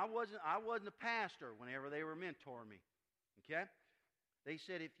 I mean, I wasn't a pastor whenever they were mentoring me. Okay? They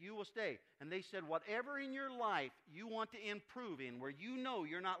said, if you will stay. And they said, whatever in your life you want to improve in, where you know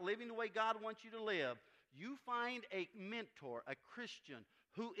you're not living the way God wants you to live, you find a mentor, a Christian,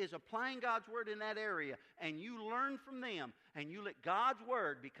 who is applying God's Word in that area, and you learn from them, and you let God's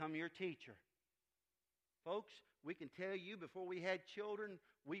Word become your teacher. Folks, we can tell you before we had children,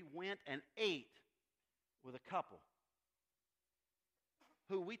 we went and ate with a couple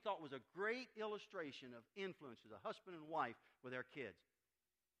who we thought was a great illustration of influence as a husband and wife with their kids.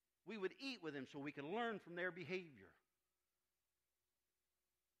 We would eat with them so we could learn from their behavior.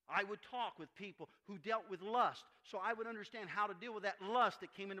 I would talk with people who dealt with lust so I would understand how to deal with that lust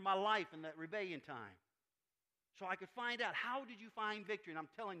that came into my life in that rebellion time. So I could find out, how did you find victory? And I'm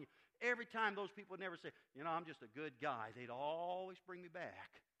telling you, every time those people would never say, I'm just a good guy. They'd always bring me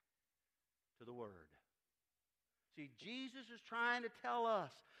back to the Word. See, Jesus is trying to tell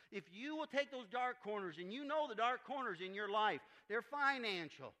us, if you will take those dark corners, and you know the dark corners in your life, they're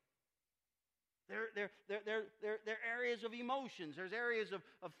financial. They're areas of emotions. There's areas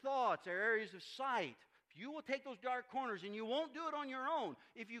of thoughts. There are areas of sight. If you will take those dark corners, and you won't do it on your own.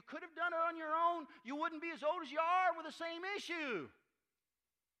 If you could have done it on your own, you wouldn't be as old as you are with the same issue.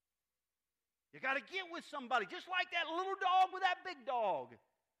 You got to get with somebody, just like that little dog with that big dog.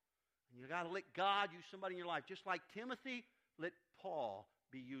 And you got to let God use somebody in your life. Just like Timothy, let Paul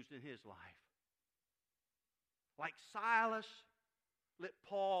be used in his life. Like Silas, let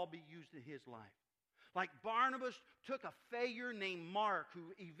Paul be used in his life. Like Barnabas took a failure named Mark,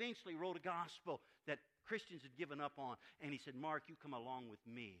 who eventually wrote a gospel that Christians had given up on. And he said, Mark, you come along with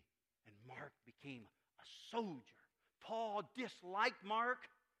me. And Mark became a soldier. Paul disliked Mark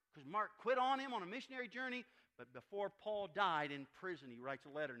because Mark quit on him on a missionary journey. But before Paul died in prison, he writes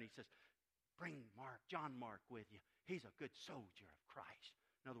a letter and he says, bring John Mark with you. He's a good soldier of Christ.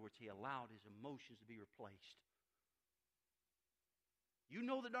 In other words, he allowed his emotions to be replaced. You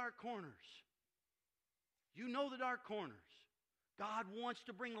know the dark corners. You know the dark corners. God wants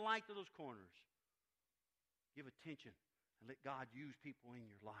to bring light to those corners. Give attention and let God use people in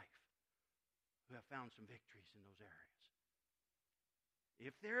your life who have found some victories in those areas.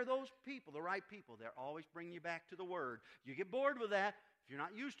 If they're those people, the right people, they're always bringing you back to the Word. You get bored with that. If you're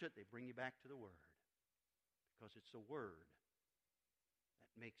not used to it, they bring you back to the Word. Because it's the Word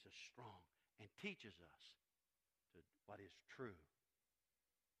that makes us strong and teaches us to what is true.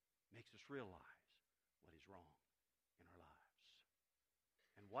 Makes us realize what is wrong in our lives.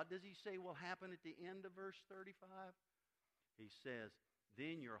 And what does he say will happen at the end of verse 35? He says,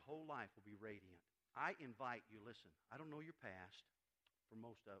 then your whole life will be radiant. I invite you, listen, I don't know your past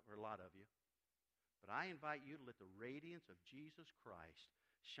for a lot of you, but I invite you to let the radiance of Jesus Christ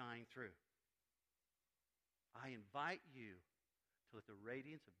shine through. I invite you to let the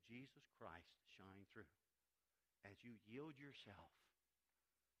radiance of Jesus Christ shine through as you yield yourself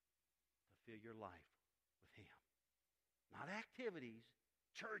to fill your life with Him. Not activities,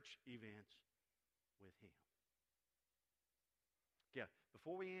 church events, with Him. Yeah,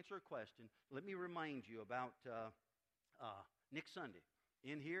 before we answer a question, let me remind you about next Sunday.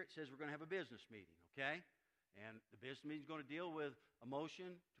 In here it says we're going to have a business meeting, okay? And the business meeting is going to deal with a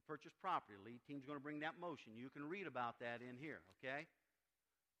motion to purchase property. The lead team's going to bring that motion. You can read about that in here, okay?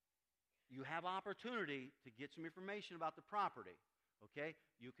 You have opportunity to get some information about the property, okay?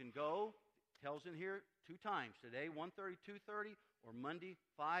 You can go, it tells in here 2 times, today 1:30, 2:30, or Monday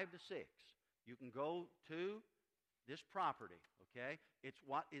 5 to 6. You can go to this property, okay? It's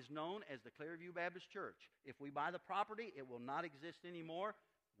what is known as the Clearview Baptist Church. If we buy the property, it will not exist anymore.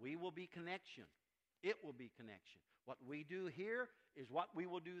 We will be connection. It will be connection. What we do here is what we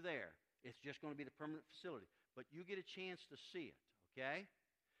will do there. It's just going to be the permanent facility. But you get a chance to see it, okay?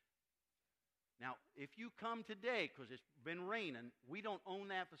 Now, if you come today because it's been raining, we don't own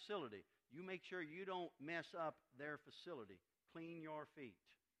that facility. You make sure you don't mess up their facility. Clean your feet.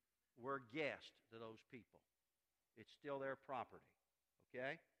 We're guests to those people. It's still their property,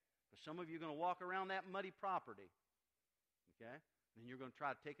 okay? But some of you are going to walk around that muddy property, okay? And you're going to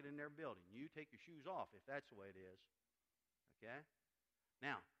try to take it in their building. You take your shoes off if that's the way it is, okay?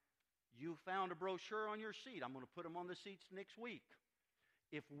 Now, you found a brochure on your seat. I'm going to put them on the seats next week.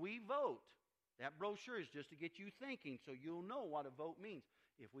 If we vote, that brochure is just to get you thinking so you'll know what a vote means.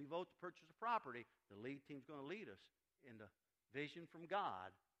 If we vote to purchase a property, the lead team's going to lead us into vision from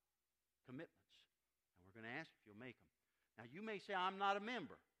God commitments. We're going to ask if you'll make them. Now, you may say, I'm not a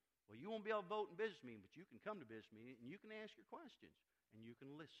member. Well, you won't be able to vote in business meeting, but you can come to business meeting, and you can ask your questions, and you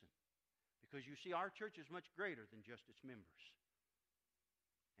can listen. Because you see, our church is much greater than just its members.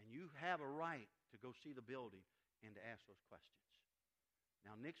 And you have a right to go see the building and to ask those questions.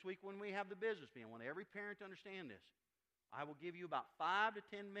 Now, next week when we have the business meeting, I want every parent to understand this. I will give you about 5 to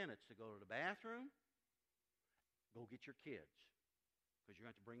 10 minutes to go to the bathroom, go get your kids, because you're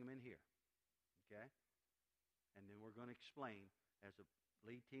going to have to bring them in here. Okay? And then we're going to explain, as the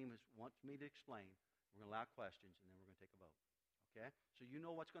lead team wants me to explain, we're going to allow questions, and then we're going to take a vote. Okay? So you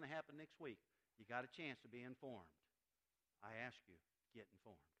know what's going to happen next week. You got a chance to be informed. I ask you, get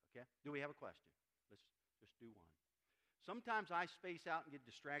informed. Okay? Do we have a question? Let's just do one. Sometimes I space out and get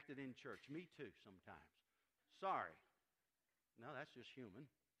distracted in church. Me too, sometimes. Sorry. No, that's just human.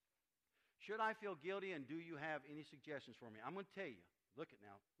 Should I feel guilty, and do you have any suggestions for me? I'm going to tell you.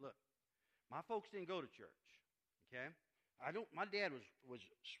 Look. My folks didn't go to church. Okay? My dad was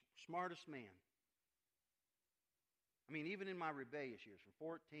smartest man. I mean, even in my rebellious years, from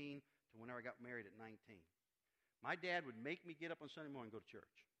 14 to whenever I got married at 19. My dad would make me get up on Sunday morning and go to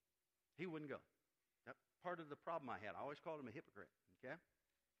church. He wouldn't go. That's part of the problem I had. I always called him a hypocrite. Okay?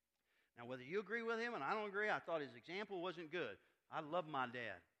 Now, whether you agree with him and I don't agree, I thought his example wasn't good. I love my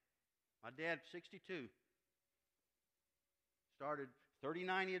dad. My dad, 62, started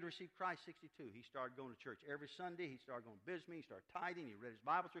 39, he had received Christ. 62, he started going to church every Sunday. He started going to business meetings. He started tithing. He read his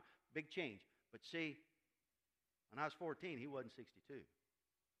Bible through. Big change. But see, when I was 14, he wasn't 62.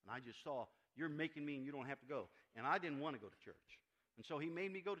 And I just saw, you're making me and you don't have to go. And I didn't want to go to church. And so he made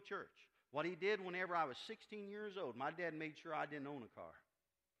me go to church. What he did whenever I was 16 years old, my dad made sure I didn't own a car.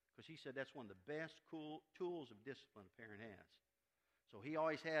 Because he said that's one of the best tools of discipline a parent has. So he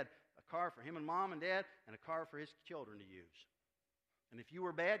always had a car for him and mom and dad and a car for his children to use. And if you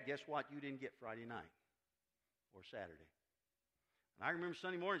were bad, guess what? You didn't get Friday night or Saturday. And I remember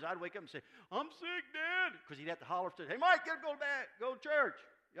Sunday mornings, I'd wake up and say, I'm sick, Dad. Because he'd have to holler, hey, Mike, you got to go back, go to church.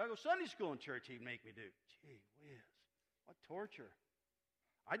 You got to go Sunday school in church, he'd make me do. Gee whiz, what torture.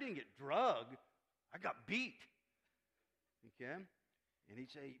 I didn't get drugged. I got beat. Okay? And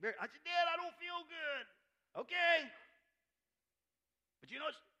he'd say, I said, Dad, I don't feel good. Okay. But you know,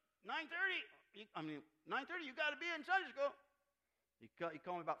 it's 9:30. 9:30, you got to be in Sunday school. He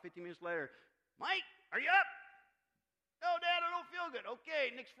called me about 15 minutes later. Mike, are you up? No, Dad, I don't feel good.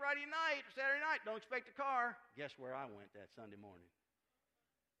 Okay, next Friday night, Saturday night, don't expect a car. Guess where I went that Sunday morning?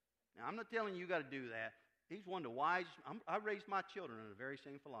 Now, I'm not telling you got to do that. He's one of the wisest. I raised my children under the very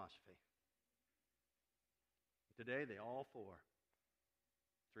same philosophy. Today, they all four,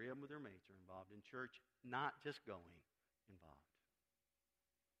 3 of them with their mates are involved in church, not just going, involved.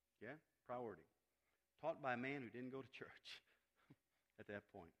 Yeah? Priority. Taught by a man who didn't go to church at that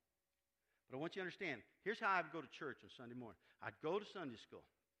point. But I want you to understand, here's how I would go to church on Sunday morning. I'd go to Sunday school.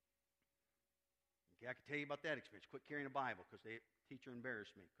 Okay, I could tell you about that experience. Quit carrying a Bible because the teacher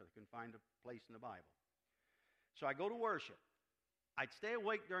embarrassed me because I couldn't find a place in the Bible. So I go to worship. I'd stay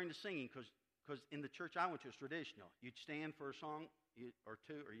awake during the singing because in the church I went to, it's traditional. You'd stand for a song or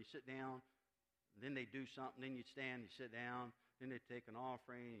two, or you sit down. Then they'd do something. Then you'd stand, you sit down. Then they'd take an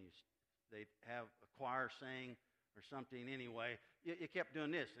offering. And they'd have a choir sing or something anyway. You kept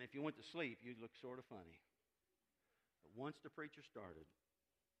doing this. And if you went to sleep, you'd look sort of funny. But once the preacher started,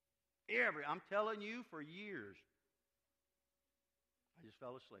 I'm telling you, for years, I just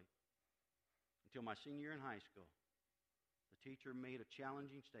fell asleep. Until my senior year in high school. The teacher made a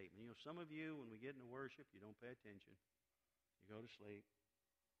challenging statement. You know, some of you, when we get into worship, you don't pay attention. You go to sleep.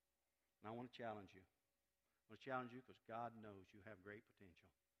 And I want to challenge you. I want to challenge you because God knows you have great potential.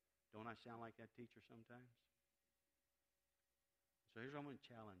 Don't I sound like that teacher sometimes? So here's what I'm going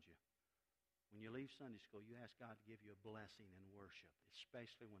to challenge you. When you leave Sunday school, you ask God to give you a blessing in worship,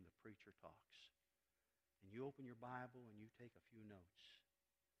 especially when the preacher talks. And you open your Bible and you take a few notes.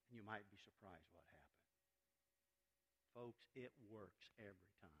 And you might be surprised what happened. Folks, it works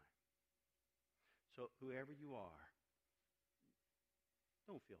every time. So whoever you are,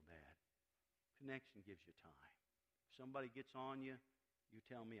 don't feel bad. Connection gives you time. If somebody gets on you, you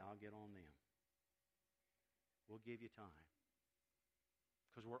tell me, I'll get on them. We'll give you time.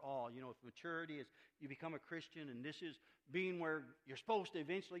 Because we're all, you know, if maturity is you become a Christian and this is being where you're supposed to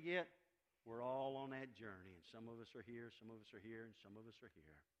eventually get, we're all on that journey. And some of us are here, some of us are here, and some of us are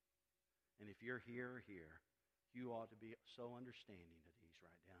here. And if you're here or here, you ought to be so understanding of these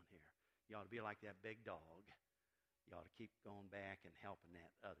right down here. You ought to be like that big dog. You ought to keep going back and helping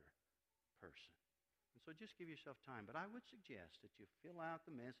that other person. And so just give yourself time. But I would suggest that you fill out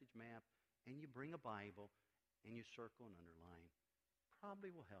the message map and you bring a Bible and you circle and underline.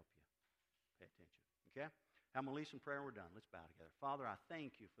 Probably will help you. Pay attention. Okay? I'm going to lead some prayer and we're done. Let's bow together. Father, I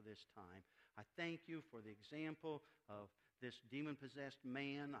thank you for this time. I thank you for the example of this demon-possessed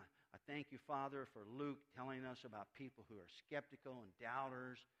man. I thank you, Father, for Luke telling us about people who are skeptical and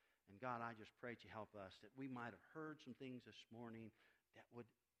doubters. And God, I just pray that you help us, that we might have heard some things this morning that would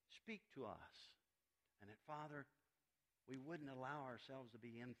speak to us. And that, Father, we wouldn't allow ourselves to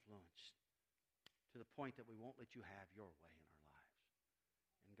be influenced to the point that we won't let you have your way in our lives.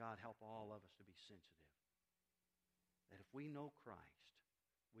 And God, help all of us to be sensitive. That if we know Christ,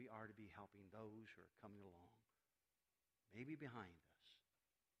 we are to be helping those who are coming along, maybe behind us.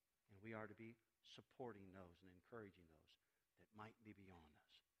 And we are to be supporting those and encouraging those that might be beyond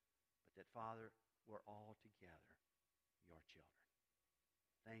us. But that, Father, we're all together your children.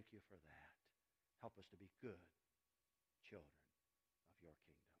 Thank you for that. Help us to be good children of your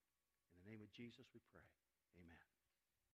kingdom. In the name of Jesus we pray. Amen.